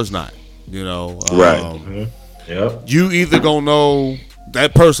in you or it's not. Right. Yep. You either gonna know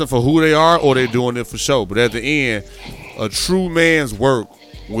that person for who they are or they're doing it for show. But at the end, a true man's work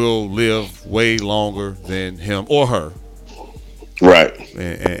will live way longer than him or her. Right.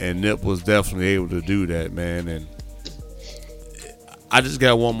 And Nip was definitely able to do that, man. And I just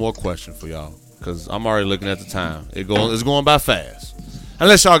got one more question for y'all, because I'm already looking at the time. It's going by fast.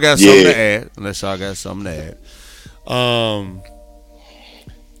 Unless y'all got something to add.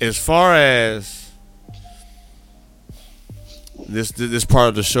 As far as this part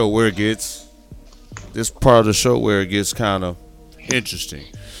of the show where it gets kind of interesting.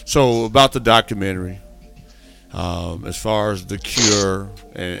 So about the documentary. As far as the cure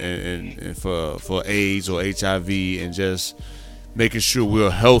and for AIDS or HIV, and just making sure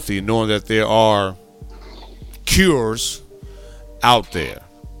we're healthy, knowing that there are cures out there.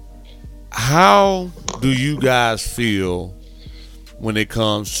 How do you guys feel when it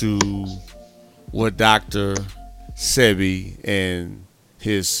comes to what Dr. Sebi and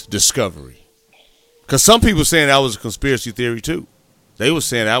his discovery? Because some people saying that was a conspiracy theory too. They were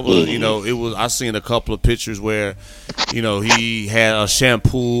saying that was, it was. I seen a couple of pictures where, he had a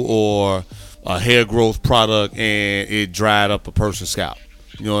shampoo or a hair growth product and it dried up a person's scalp.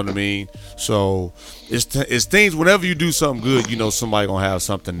 You know what I mean? So it's things. Whenever you do something good, somebody gonna have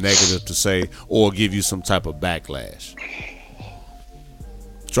something negative to say or give you some type of backlash.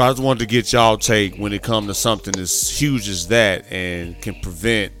 So I just wanted to get y'all take when it comes to something as huge as that and can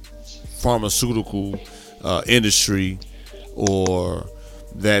prevent pharmaceutical industry or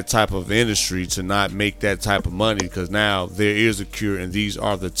that type of industry to not make that type of money, because now there is a cure and these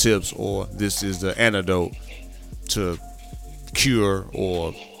are the tips, or this is the antidote to cure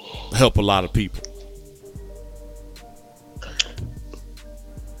or help a lot of people.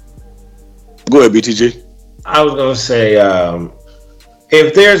 Go ahead, BTG. I was gonna say,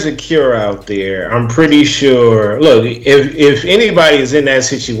 if there's a cure out there, I'm pretty sure. Look, if anybody is in that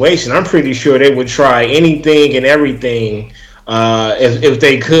situation, I'm pretty sure they would try anything and everything. If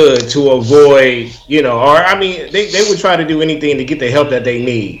they could, to avoid, they would try to do anything to get the help that they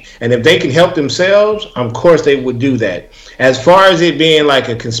need. And if they can help themselves, of course they would do that. As far as it being like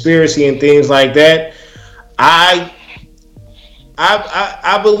a conspiracy and things like that, I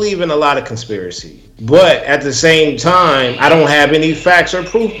believe in a lot of conspiracy, but at the same time, I don't have any facts or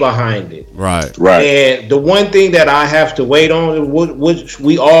proof behind it. Right. And the one thing that I have to wait on, which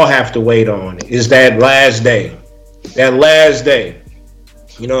we all have to wait on, is that last day. That last day,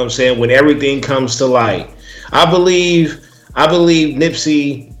 you know what I'm saying, when everything comes to light. I believe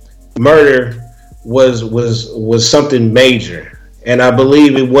Nipsey murder was something major, and I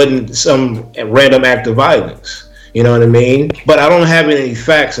believe it wasn't some random act of violence. You know what I mean? But I don't have any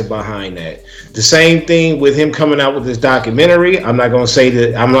facts behind that. The same thing with him coming out with this documentary. I'm not gonna say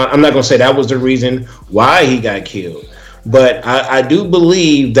that was the reason why he got killed. But I do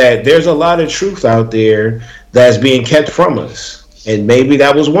believe that there's a lot of truth out there that's being kept from us, and maybe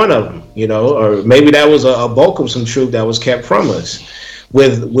that was one of them, or maybe that was a bulk of some truth that was kept from us.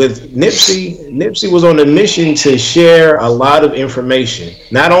 With Nipsey was on a mission to share a lot of information.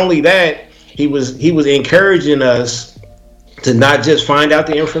 Not only that, he was encouraging us to not just find out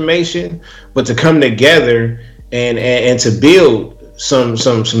the information, but to come together and to build some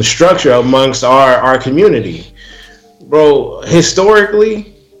structure amongst our community. Bro,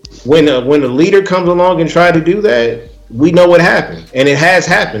 historically, when a leader comes along and try to do that, we know what happened, and it has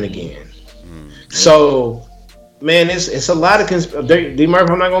happened again. So, man, it's a lot of D-Murph,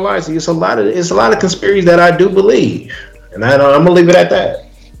 I'm not gonna lie to you, it's a lot of conspiracies that I do believe, and I'm gonna leave it at that.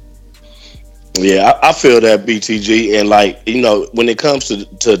 Yeah, I feel that, BTG, and when it comes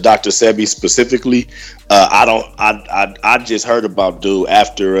to Dr. Sebi specifically, I just heard about dude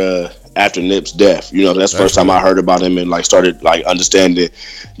after Nip's death. That's the first time I heard about him and started understanding,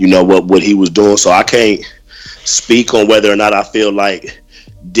 what he was doing. So I can't speak on whether or not I feel like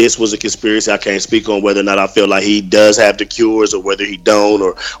this was a conspiracy. I can't speak on whether or not I feel like he does have the cures or whether he don't,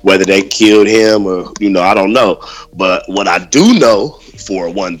 or whether they killed him, or I don't know. But what I do know for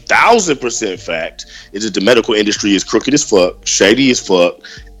a 1,000% fact is that the medical industry is crooked as fuck, shady as fuck,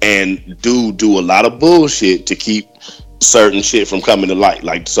 and do a lot of bullshit to keep certain shit from coming to light.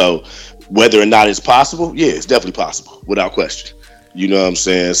 Like, so whether or not it's possible, yeah, it's definitely possible without question. You know what I'm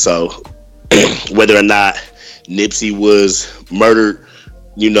saying? So whether or not Nipsey was murdered,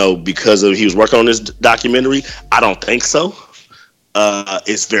 because he was working on this documentary, I don't think so.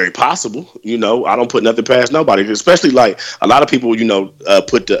 It's very possible. I don't put nothing past nobody, especially like a lot of people,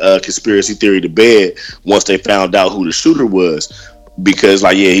 put the conspiracy theory to bed once they found out who the shooter was. Because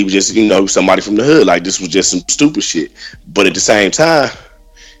like, yeah, he was just, somebody from the hood. Like, this was just some stupid shit. But at the same time,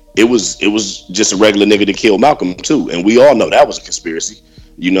 it was just a regular nigga that killed Malcolm too. And we all know that was a conspiracy.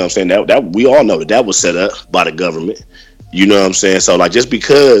 You know what I'm saying? That we all know that was set up by the government. You know what I'm saying? So like, just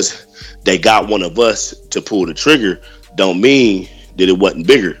because they got one of us to pull the trigger don't mean that it wasn't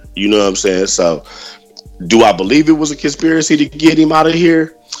bigger. You know what I'm saying? So do I believe it was a conspiracy to get him out of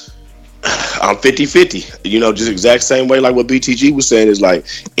here? I'm 50-50. Just exact same way like what BTG was saying, is like,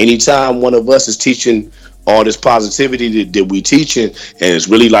 anytime one of us is teaching all this positivity that we teaching, and it's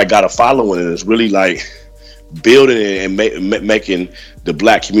really like got a following, and it's really like building and making the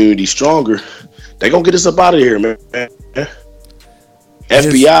black community stronger, they gonna get us up out of here, man.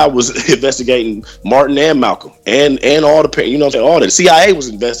 FBI was investigating Martin and Malcolm and all the, all the CIA was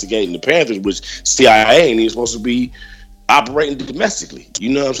investigating the Panthers, which CIA ain't even supposed to be operating domestically.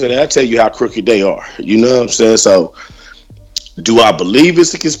 You know what I'm saying? I tell you how crooked they are. You know what I'm saying? So do I believe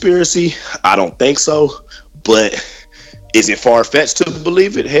it's a conspiracy? I don't think so. But is it far-fetched to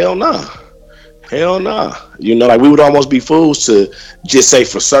believe it? Hell nah. Hell nah. Like, we would almost be fools to just say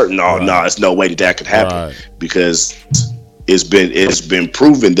for certain, there's no way that could happen. Right. Because it's been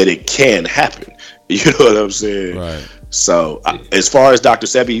proven that it can happen. You know what I'm saying? Right. So as far as Dr.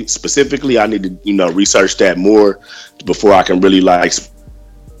 Sebi specifically, I need to, research that more before I can really like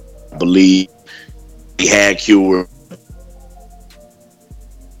believe he had cure.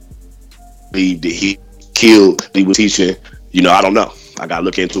 Believe that he killed, he was teaching. I don't know. I gotta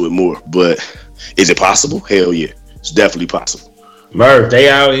look into it more. But is it possible? Hell yeah. It's definitely possible. Murph, they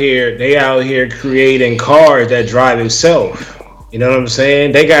out here creating cars that drive itself. You know what I'm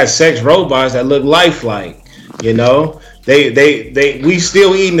saying? They got sex robots that look lifelike. We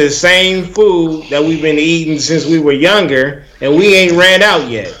still eating the same food that we've been eating since we were younger, and we ain't ran out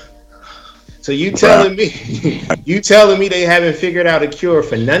yet. So you telling me they haven't figured out a cure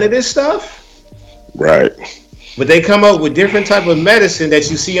for none of this stuff? Right. But they come up with different type of medicine that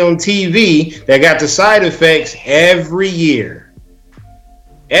you see on TV that got the side effects every year.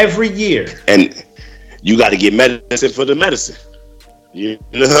 Every year. And you got to get medicine for the medicine. You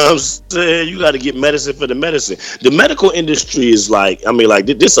know what I'm saying? You got to get medicine for the medicine. The medical industry is like,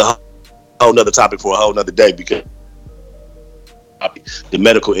 this is a whole nother topic for a whole nother day, because the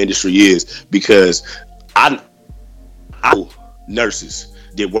medical industry is, because I nurses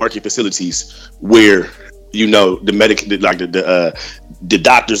that work in facilities where, the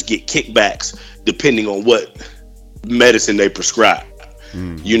doctors get kickbacks depending on what medicine they prescribe.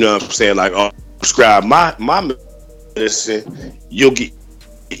 You know what I'm saying? Like, prescribe my medicine, you can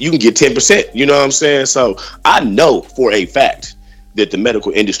get 10%. You know what I'm saying? So I know for a fact that the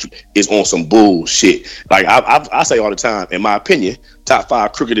medical industry is on some bullshit. Like I say all the time, in my opinion, top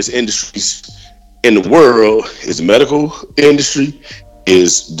 5 crookedest industries in the world is the medical industry,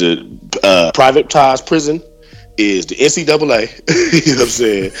 is the privatized prison, is the NCAA, you know what I'm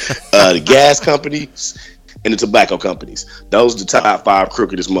saying, the gas companies, and the tobacco companies. Those are the top 5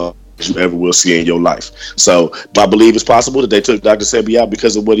 crookedest motherfuckers you ever will see in your life. So do I believe it's possible that they took Dr. Sebi out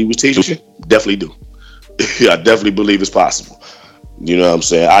because of what he was teaching? Definitely do. I definitely believe it's possible. You know what I'm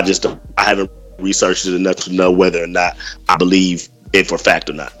saying? I haven't researched it enough to know whether or not I believe it for fact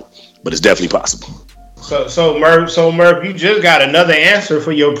or not. But it's definitely possible. So Murph, you just got another answer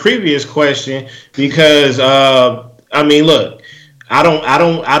for your previous question, because look, I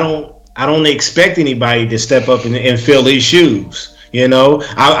don't expect anybody to step up and fill these shoes.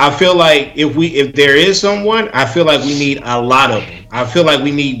 I feel like if there is someone, I feel like we need a lot of them. I feel like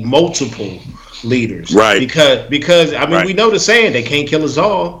we need multiple leaders, right? Because we know the saying, they can't kill us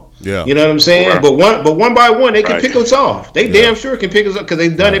all. Yeah, you know what I'm saying. Right. But one by one, they can pick us off. They damn sure can pick us up because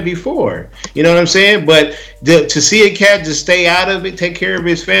they've done it before. You know what I'm saying. But to see a cat just stay out of it, take care of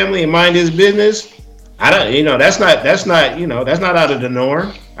his family, and mind his business, I don't. That's not out of the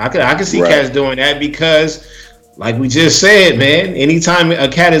norm. I can see cats doing that because, like we just said, man, anytime a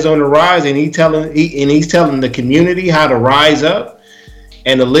cat is on the rise and he's telling the community how to rise up,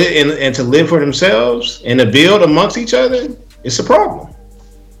 and to live and to live for themselves and to build amongst each other, it's a problem.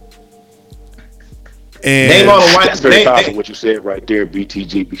 And name all the white. That's very powerful what you said right there,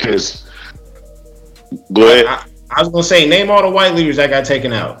 BTG. Because go ahead. I was gonna say, name all the white leaders that got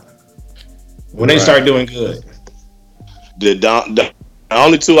taken out when they start doing good. The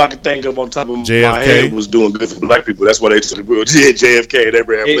only two I could think of on top of JFK. my head was doing good for black people. That's why they took JFK and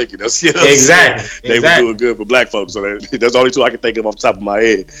Abraham Lincoln. That's, you know, exactly. They were doing good for black folks. So that's the only two I can think of off the top of my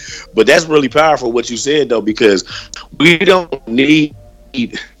head. But that's really powerful what you said, though, because we don't need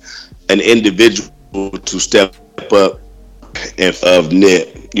an individual to step up of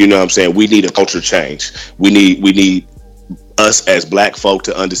NIP. You know what I'm saying? We need a culture change. We need us as black folk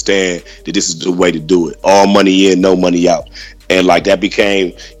to understand that this is the way to do it. All money in, no money out. And like that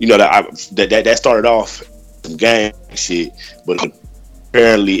became, you know, that started off some gang shit, but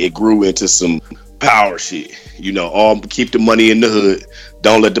apparently it grew into some power shit. You know, all keep the money in the hood.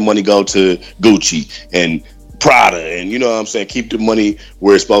 Don't let the money go to Gucci and Prada, and you know what I'm saying. Keep the money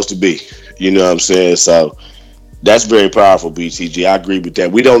where it's supposed to be. You know what I'm saying. So that's very powerful, BTG. I agree with that.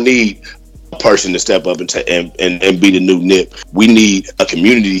 We don't need a person to step up and be the new NIP. We need a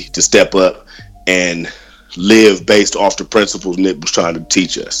community to step up and live based off the principles Nip was trying to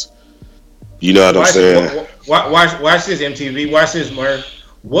teach us. You know what I'm saying? Watch this, MTV. Watch this, Murph.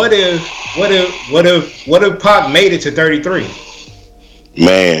 What if Pac made it to 33?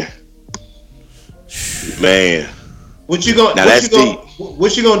 Man. What you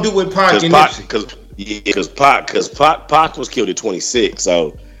gonna do with Pac and Nipsey? Because Pac was killed at 26.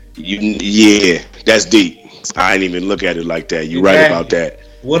 So that's deep. I ain't even look at it like that. You're right about that.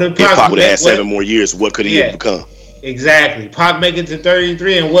 What if Pac would have had 7 more years? What could he have become? Exactly. Pac make it to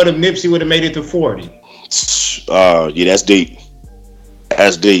 33, and what if Nipsey would have made it to 40? Yeah, that's deep.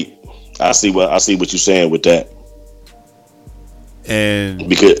 That's deep. I see what you're saying with that. And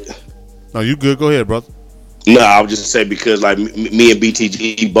because no, you good? Go ahead, brother. No, I was just saying because like me and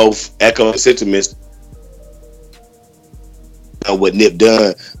BTG both echo sentiments of what Nip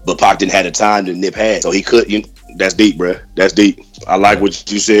done, but Pac didn't have the time that Nip had, so he could. That's deep, bro. That's deep. I like what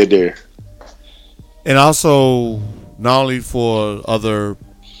you said there. And also, not only for other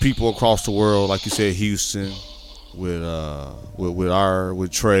people across the world, like you said, Houston with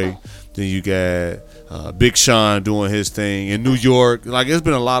Trey. Then you got Big Sean doing his thing in New York. Like, there's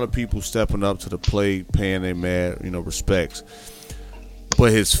been a lot of people stepping up to the plate, paying their mad, respects.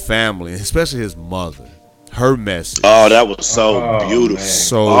 But his family, especially his mother, her message. Oh, that was so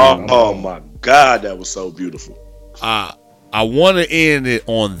beautiful. Man. Oh my God, that was so beautiful. I want to end it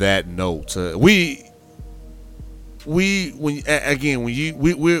on that note. We're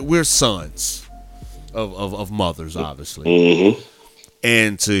sons of mothers, obviously. Mm-hmm.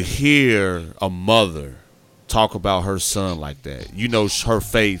 And to hear a mother talk about her son like that, her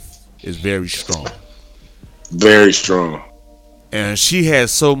faith is very strong. Very strong. And she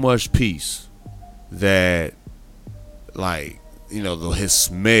has so much peace that, his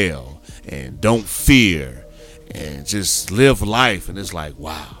smell and don't fear and just live life. And it's like,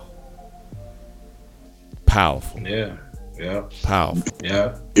 wow. Powerful. Yeah. Powerful.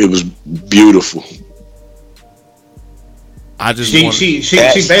 Yeah. It was beautiful. I just she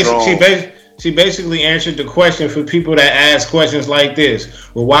basically answered the question for people that ask questions like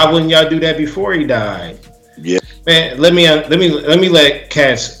this. Well, why wouldn't y'all do that before he died? Yeah. Man, let me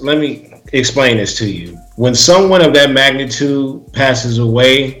explain this to you. When someone of that magnitude passes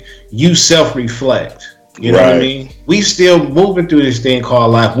away, you self-reflect. You know what I mean? We still moving through this thing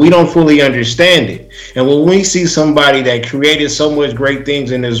called life. We don't fully understand it. And when we see somebody that created so much great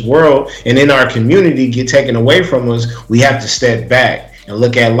things in this world and in our community get taken away from us, we have to step back and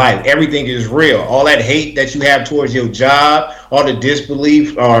look at life. Everything is real. All that hate that you have towards your job, all the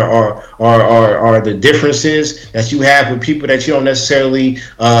disbelief or the differences that you have with people that you don't necessarily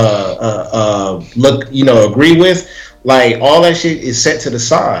agree with, like all that shit is set to the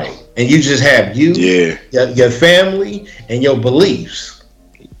side. And you just have your family, and your beliefs.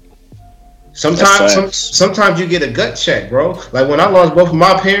 Sometimes you get a gut check, bro. Like when I lost both of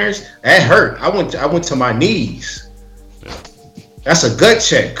my parents, that hurt. I went to my knees. That's a gut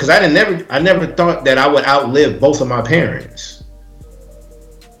check because I never thought that I would outlive both of my parents.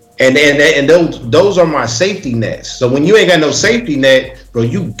 And those are my safety nets. So when you ain't got no safety net, bro,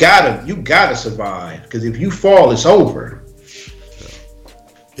 you gotta survive. Because if you fall, it's over.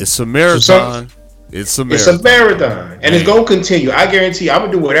 It's a marathon. It's a marathon. And it's going to continue. I guarantee you, I'm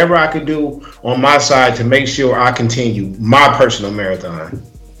going to do whatever I can do on my side to make sure I continue my personal marathon.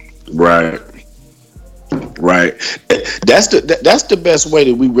 Right. That's the best way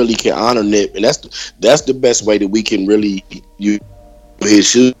that we really can honor Nip. And that's the best way that we can really his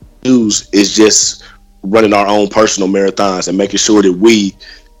shoes is just running our own personal marathons and making sure that we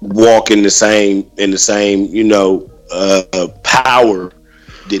walk in the same power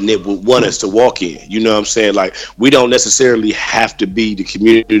that Nip would want us to walk in. You know what I'm saying? Like, we don't necessarily have to be the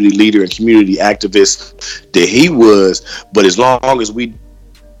community leader and community activist that he was, but as long as we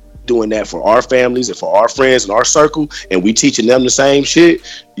doing that for our families and for our friends and our circle, and we teaching them the same shit,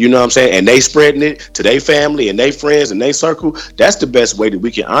 you know what I'm saying, and they spreading it to their family and their friends and their circle, that's the best way that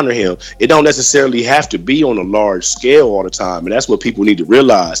we can honor him. It don't necessarily have to be on a large scale all the time, and that's what people need to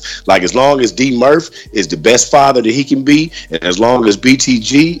realize. Like, as long as D Murph is the best father that he can be, and as long as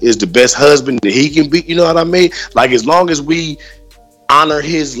BTG is the best husband that he can be, you know what I mean? Like, as long as we honor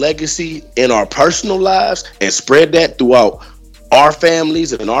his legacy in our personal lives and spread that throughout our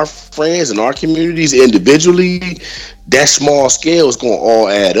families and our friends and our communities individually, that small scale is going to all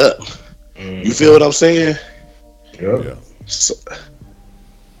add up. Mm-hmm. You feel what I'm saying? Yep. Yeah. So,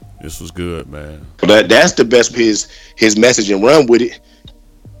 this was good, man. That's the best his message, and run with it.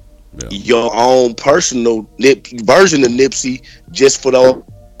 Yeah. Your own personal version of Nipsey, just for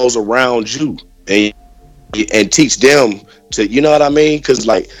those around you, and teach them to, you know what I mean? Because,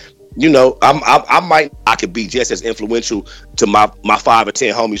 like, you know, I could be just as influential to my 5 or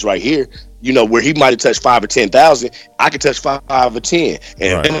 10 homies right here. You know, where he might have touched 5 or 10,000, I could touch 5 or 10,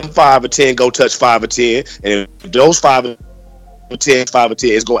 and right. 5 or 10 go touch 5 or 10, and if those 5 or 10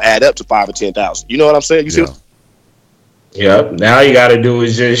 is gonna add up to 5 or 10,000. You know what I'm saying? You see? Yep. Now you got to do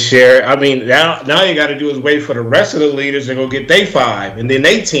is just share. I mean, now you got to do is wait for the rest of the leaders to go get they 5, and then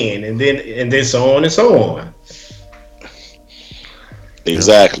they 10, and then so on and so on.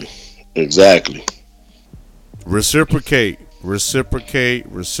 Exactly. Reciprocate,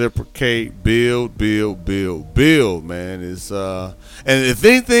 build, man. It's and if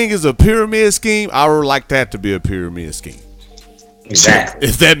anything is a pyramid scheme, I would like that to be a pyramid scheme. Exactly.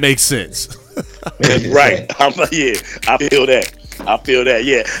 If that makes sense. Right. I feel that.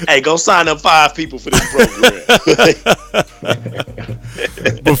 Yeah. Hey, go sign up 5 people for this program.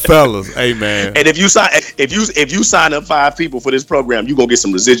 But fellas, hey man. And if you sign up 5 people for this program, you gonna get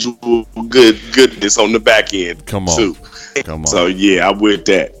some residual goodness on the back end. Come on. Too. Come on. So yeah, I'm with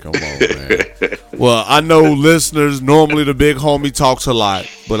that. Come on, man. Well, I know listeners, normally the big homie talks a lot,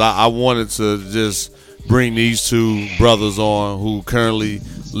 but I wanted to just bring these 2 brothers on who currently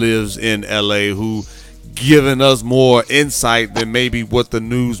lives in LA, who giving us more insight than maybe what the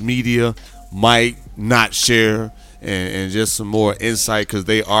news media might not share, and just some more insight, because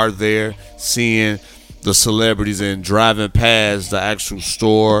they are there seeing the celebrities and driving past the actual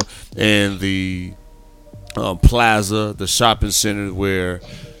store and the plaza, the shopping center where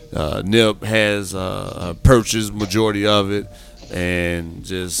Nip has purchased majority of it, and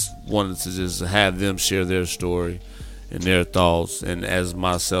just wanted to just have them share their story and their thoughts, and as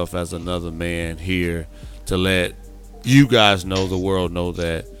myself as another man here to let you guys know, the world know,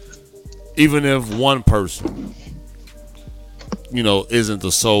 that even if one person, you know, isn't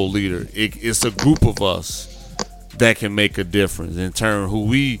the sole leader, it's a group of us that can make a difference. In turn, who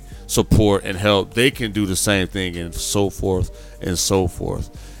we support and help, they can do the same thing, and so forth and so forth.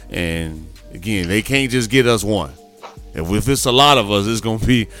 And again, they can't just get us one. If it's a lot of us, it's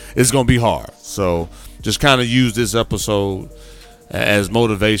gonna be hard. So just kind of use this episode as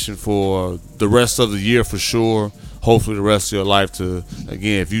motivation for the rest of the year, for sure. Hopefully the rest of your life, to,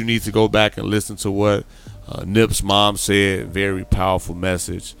 again, if you need to go back and listen to what Nip's mom said, very powerful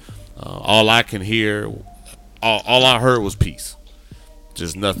message. All I can hear, all I heard was peace.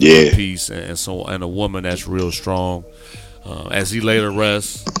 Just nothing but peace, and a woman that's real strong. As he laid to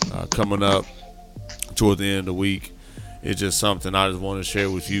rest, coming up toward the end of the week, it's just something I just want to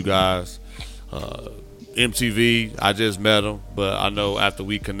share with you guys. MTV, I just met him, but I know after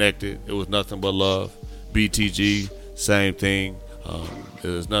we connected, it was nothing but love. BTG, same thing.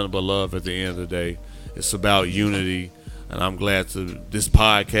 There's nothing but love at the end of the day. It's about unity, and I'm glad this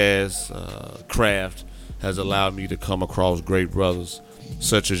podcast craft has allowed me to come across great brothers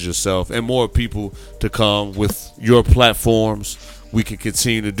such as yourself, and more people to come with your platforms. We can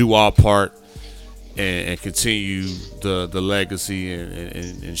continue to do our part and continue the legacy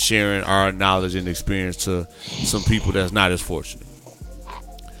and sharing our knowledge and experience to some people that's not as fortunate.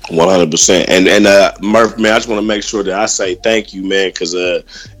 100%. And Murph, man, I just want to make sure that I say thank you, man, because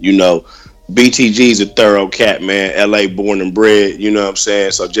you know, BTG's a thorough cat, man. LA born and bred, you know what I'm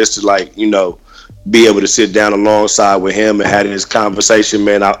saying? So just to, like, you know, be able to sit down alongside with him and have this conversation,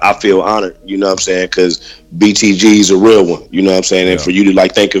 man, I feel honored, you know what I'm saying? Because BTG is a real one, you know what I'm saying? And for you to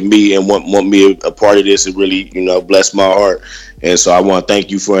like think of me and want me a part of this, it really, you know, bless my heart. And so I want to thank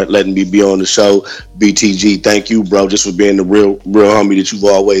you for letting me be on the show. BTG, thank you, bro, just for being the real homie that you've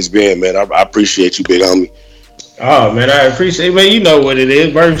always been, man. I appreciate you, big homie. Oh man, I appreciate it, man. You know what it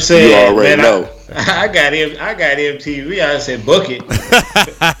is. Murph said, you already know. I got MTV. I said, book it.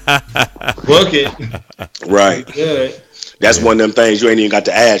 Book it. Right. Good. That's one of them things you ain't even got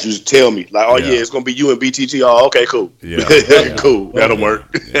to ask. You just tell me. Like, oh, yeah, it's going to be you and BTG. Oh, okay, cool. Yeah. Cool. That'll work.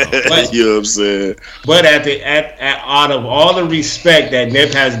 But, you know what I'm saying? But out of all the respect that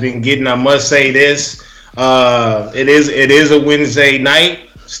Nip has been getting, I must say this. It is a Wednesday night.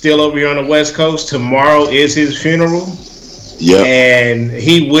 Still over here on the West Coast. Tomorrow is his funeral. Yeah. And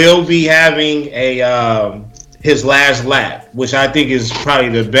he will be having his last lap, which I think is probably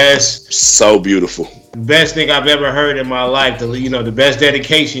the best. So beautiful. Best thing I've ever heard in my life. The best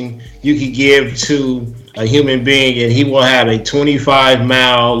dedication you could give to a human being, and he will have a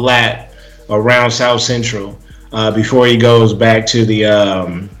 25-mile lap around South Central before he goes back to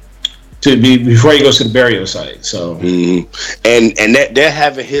the before he goes to the burial site. So, and that they're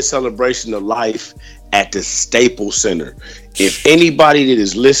having his celebration of life at the Staples Center. If anybody that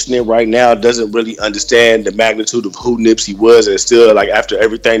is listening right now doesn't really understand the magnitude of who Nipsey was, and still, like, after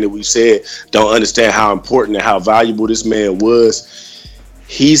everything that we've said, don't understand how important and how valuable this man was,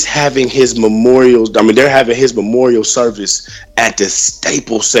 he's having his memorials. I mean, they're having his memorial service at the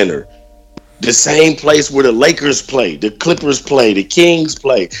Staples Center. The same place where the Lakers play, the Clippers play, the Kings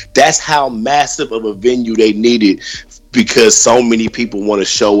play. That's how massive of a venue they needed, because so many people want to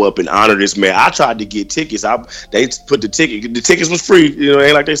show up and honor this man. I tried to get tickets. They put the tickets was free. You know, it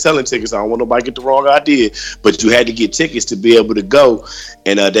ain't like they selling tickets. I don't want nobody to get the wrong idea. But you had to get tickets to be able to go.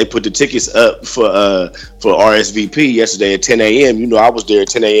 And they put the tickets up for RSVP yesterday at 10 a.m. You know, I was there at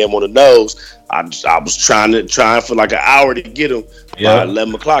 10 a.m. on the nose. I was trying for like an hour to get them. By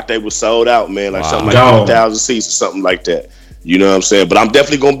 11 o'clock, they were sold out, man. Like something like 1,000 seats or something like that. You know what I'm saying? But I'm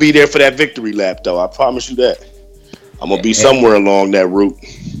definitely going to be there for that victory lap, though. I promise you that. I'm going to be somewhere along that route.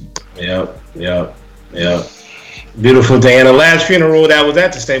 Yep. Beautiful day. And the last funeral that was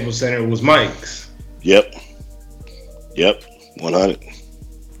at the Staples Center was Mike's. Yep. 100.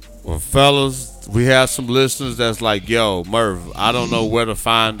 Well, fellas, we have some listeners that's like, yo, Merv, I don't know where to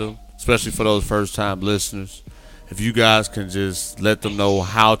find them, especially for those first-time listeners. If you guys can just let them know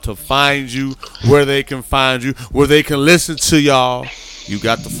how to find you, where they can find you, where they can listen to y'all, you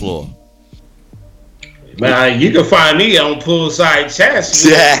got the floor. Man, you can find me on Poolside Chats.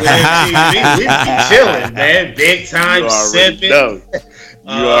 We be chilling, man. Big time sipping. You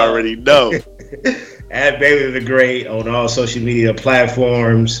already know. At Bailey the Great on all social media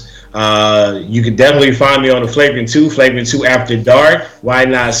platforms. You can definitely find me on the Flagrant 2 After Dark, Why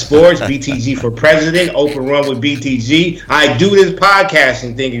Not Sports, BTG for President, Open Run with BTG. I do this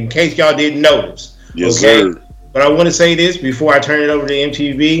podcasting thing in case y'all didn't notice. Yes, sir. But I want to say this before I turn it over to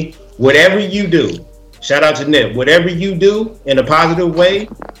MTV. Whatever you do, shout out to Nip. Whatever you do in a positive way,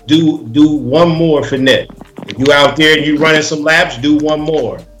 do one more for Nip. If you out there and you running some laps, do one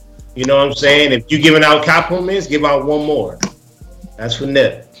more. You know what I'm saying? If you giving out compliments, give out one more. That's for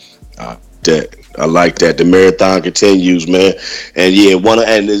Nip. I like that. The marathon continues, man. And yeah,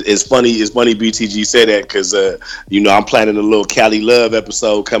 it's funny BTG said that because I'm planning a little Cali Love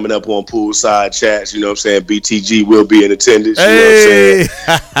episode coming up on Poolside Chats. You know what I'm saying? BTG will be in attendance. You know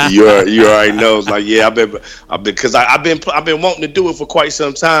what I'm saying? You already know. It's like, yeah, I've been wanting to do it for quite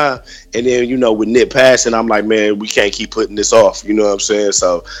some time. And then, with Nip passing, I'm like, man, we can't keep putting this off. You know what I'm saying?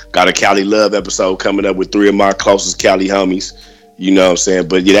 So got a Cali Love episode coming up with 3 of my closest Cali homies. You know what I'm saying?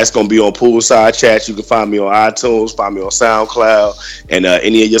 But yeah, that's going to be on Poolside Chats. You can find me on iTunes, find me on SoundCloud, and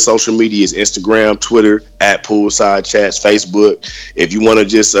any of your social medias, Instagram, Twitter, at Poolside Chats, Facebook. If you want to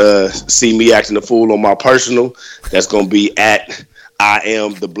just see me acting a fool on my personal, that's going to be at I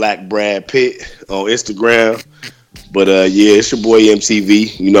am the Black Brad Pitt on Instagram. But yeah, it's your boy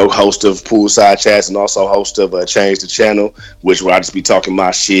MTV, host of Poolside Chats and also host of Change the Channel, where I just be talking my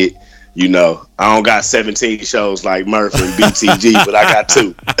shit. I don't got 17 shows like Murph and BTG, but I got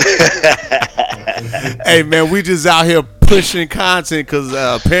 2. Hey, man, we just out here pushing content because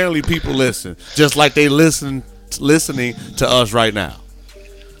apparently people listen, just like they listening to us right now.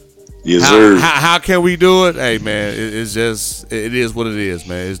 Yes, sir. How can we do it? Hey, man, it is what it is,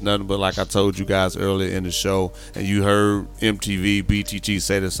 man. It's nothing but, like I told you guys earlier in the show, and you heard MTV, BTG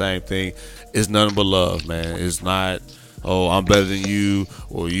say the same thing. It's nothing but love, man. It's not oh, I'm better than you,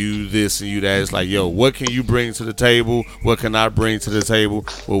 or you this and you that. It's like, yo, what can you bring to the table? What can I bring to the table?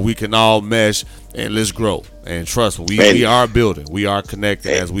 Where we can all mesh and let's grow. And trust me, we are building. We are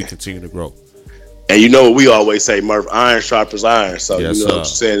connecting as we continue to grow. And you know what we always say, Murph, iron sharpens iron. So yes, you know what I'm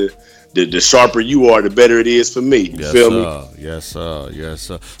saying? The sharper you are, the better it is for me. You feel me? Yes, sir. Yes,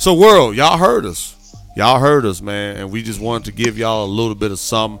 sir. So, world, y'all heard us. Y'all heard us, man. And we just wanted to give y'all a little bit of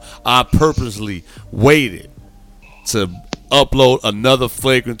something. I purposely waited to upload another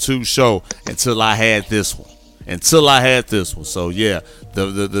Flagrant 2 show until I had this one. So, yeah,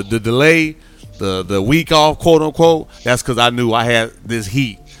 the delay, the week off, quote unquote, that's because I knew I had this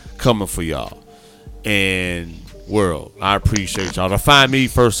heat coming for y'all. And world, I appreciate y'all. To find me,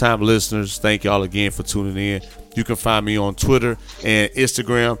 first time listeners, thank y'all again for tuning in. You can find me on Twitter and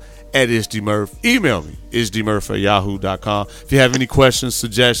Instagram at IsDMurph. Email me, isdmurph@yahoo.com. If you have any questions,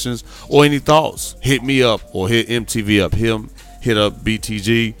 suggestions, or any thoughts, hit me up or hit MTV up. Hit up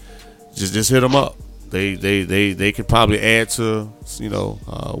BTG. Just hit them up. They can probably add to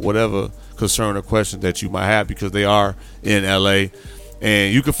whatever concern or question that you might have, because they are in LA.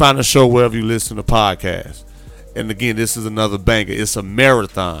 And you can find the show wherever you listen to podcasts. And again, this is another banger. It's a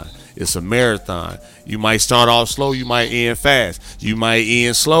marathon. You might start off slow, you might end fast. You might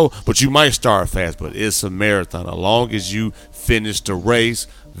end slow, but you might start fast. But it's a marathon. As long as you finish the race,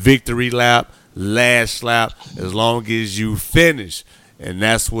 victory lap, last lap, as long as you finish. And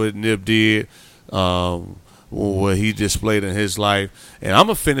that's what Nip did, what he displayed in his life. And I'm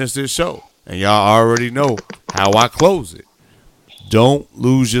going to finish this show. And y'all already know how I close it. Don't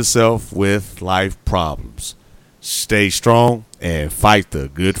lose yourself with life problems. Stay strong and fight the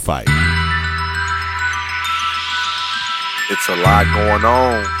good fight. It's a lot going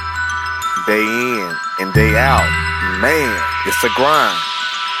on, day in and day out. Man, it's a grind.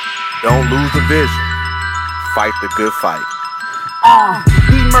 Don't lose the vision. Fight the good fight.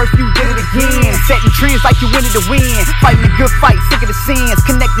 D-Murph, you did it again. Setting trends like you wanted to win. Fighting a good fight, sick of the sins.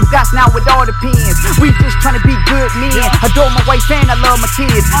 Connecting dots now with all the pins. We just trying to be good men. Adore my wife and I love my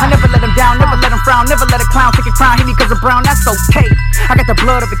kids. I never let them down, never let them frown. Never let a clown take a crown. Hit me cause I'm brown, that's okay. I got the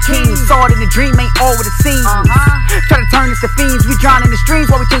blood of a king. Saw it in the dream, ain't all what it seems. Try to turn us to fiends. We drown in the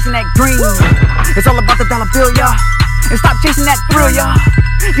streams while we chasing that green. It's all about the dollar bill, y'all. And stop chasing that thrill, y'all.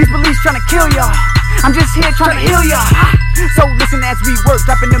 These police trying to kill y'all. I'm just here trying to heal y'all. So listen as we work,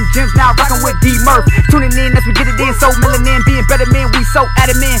 dropping them gems now, rocking with D-Murph. Tuning in as we get it in, so melanin, being better men, we so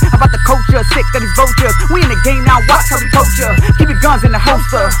adamant about the culture, sick of these vultures. We in the game now, watch how we coach ya. Keep your guns in the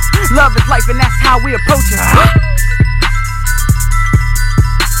holster. Love is life and that's how we approach it.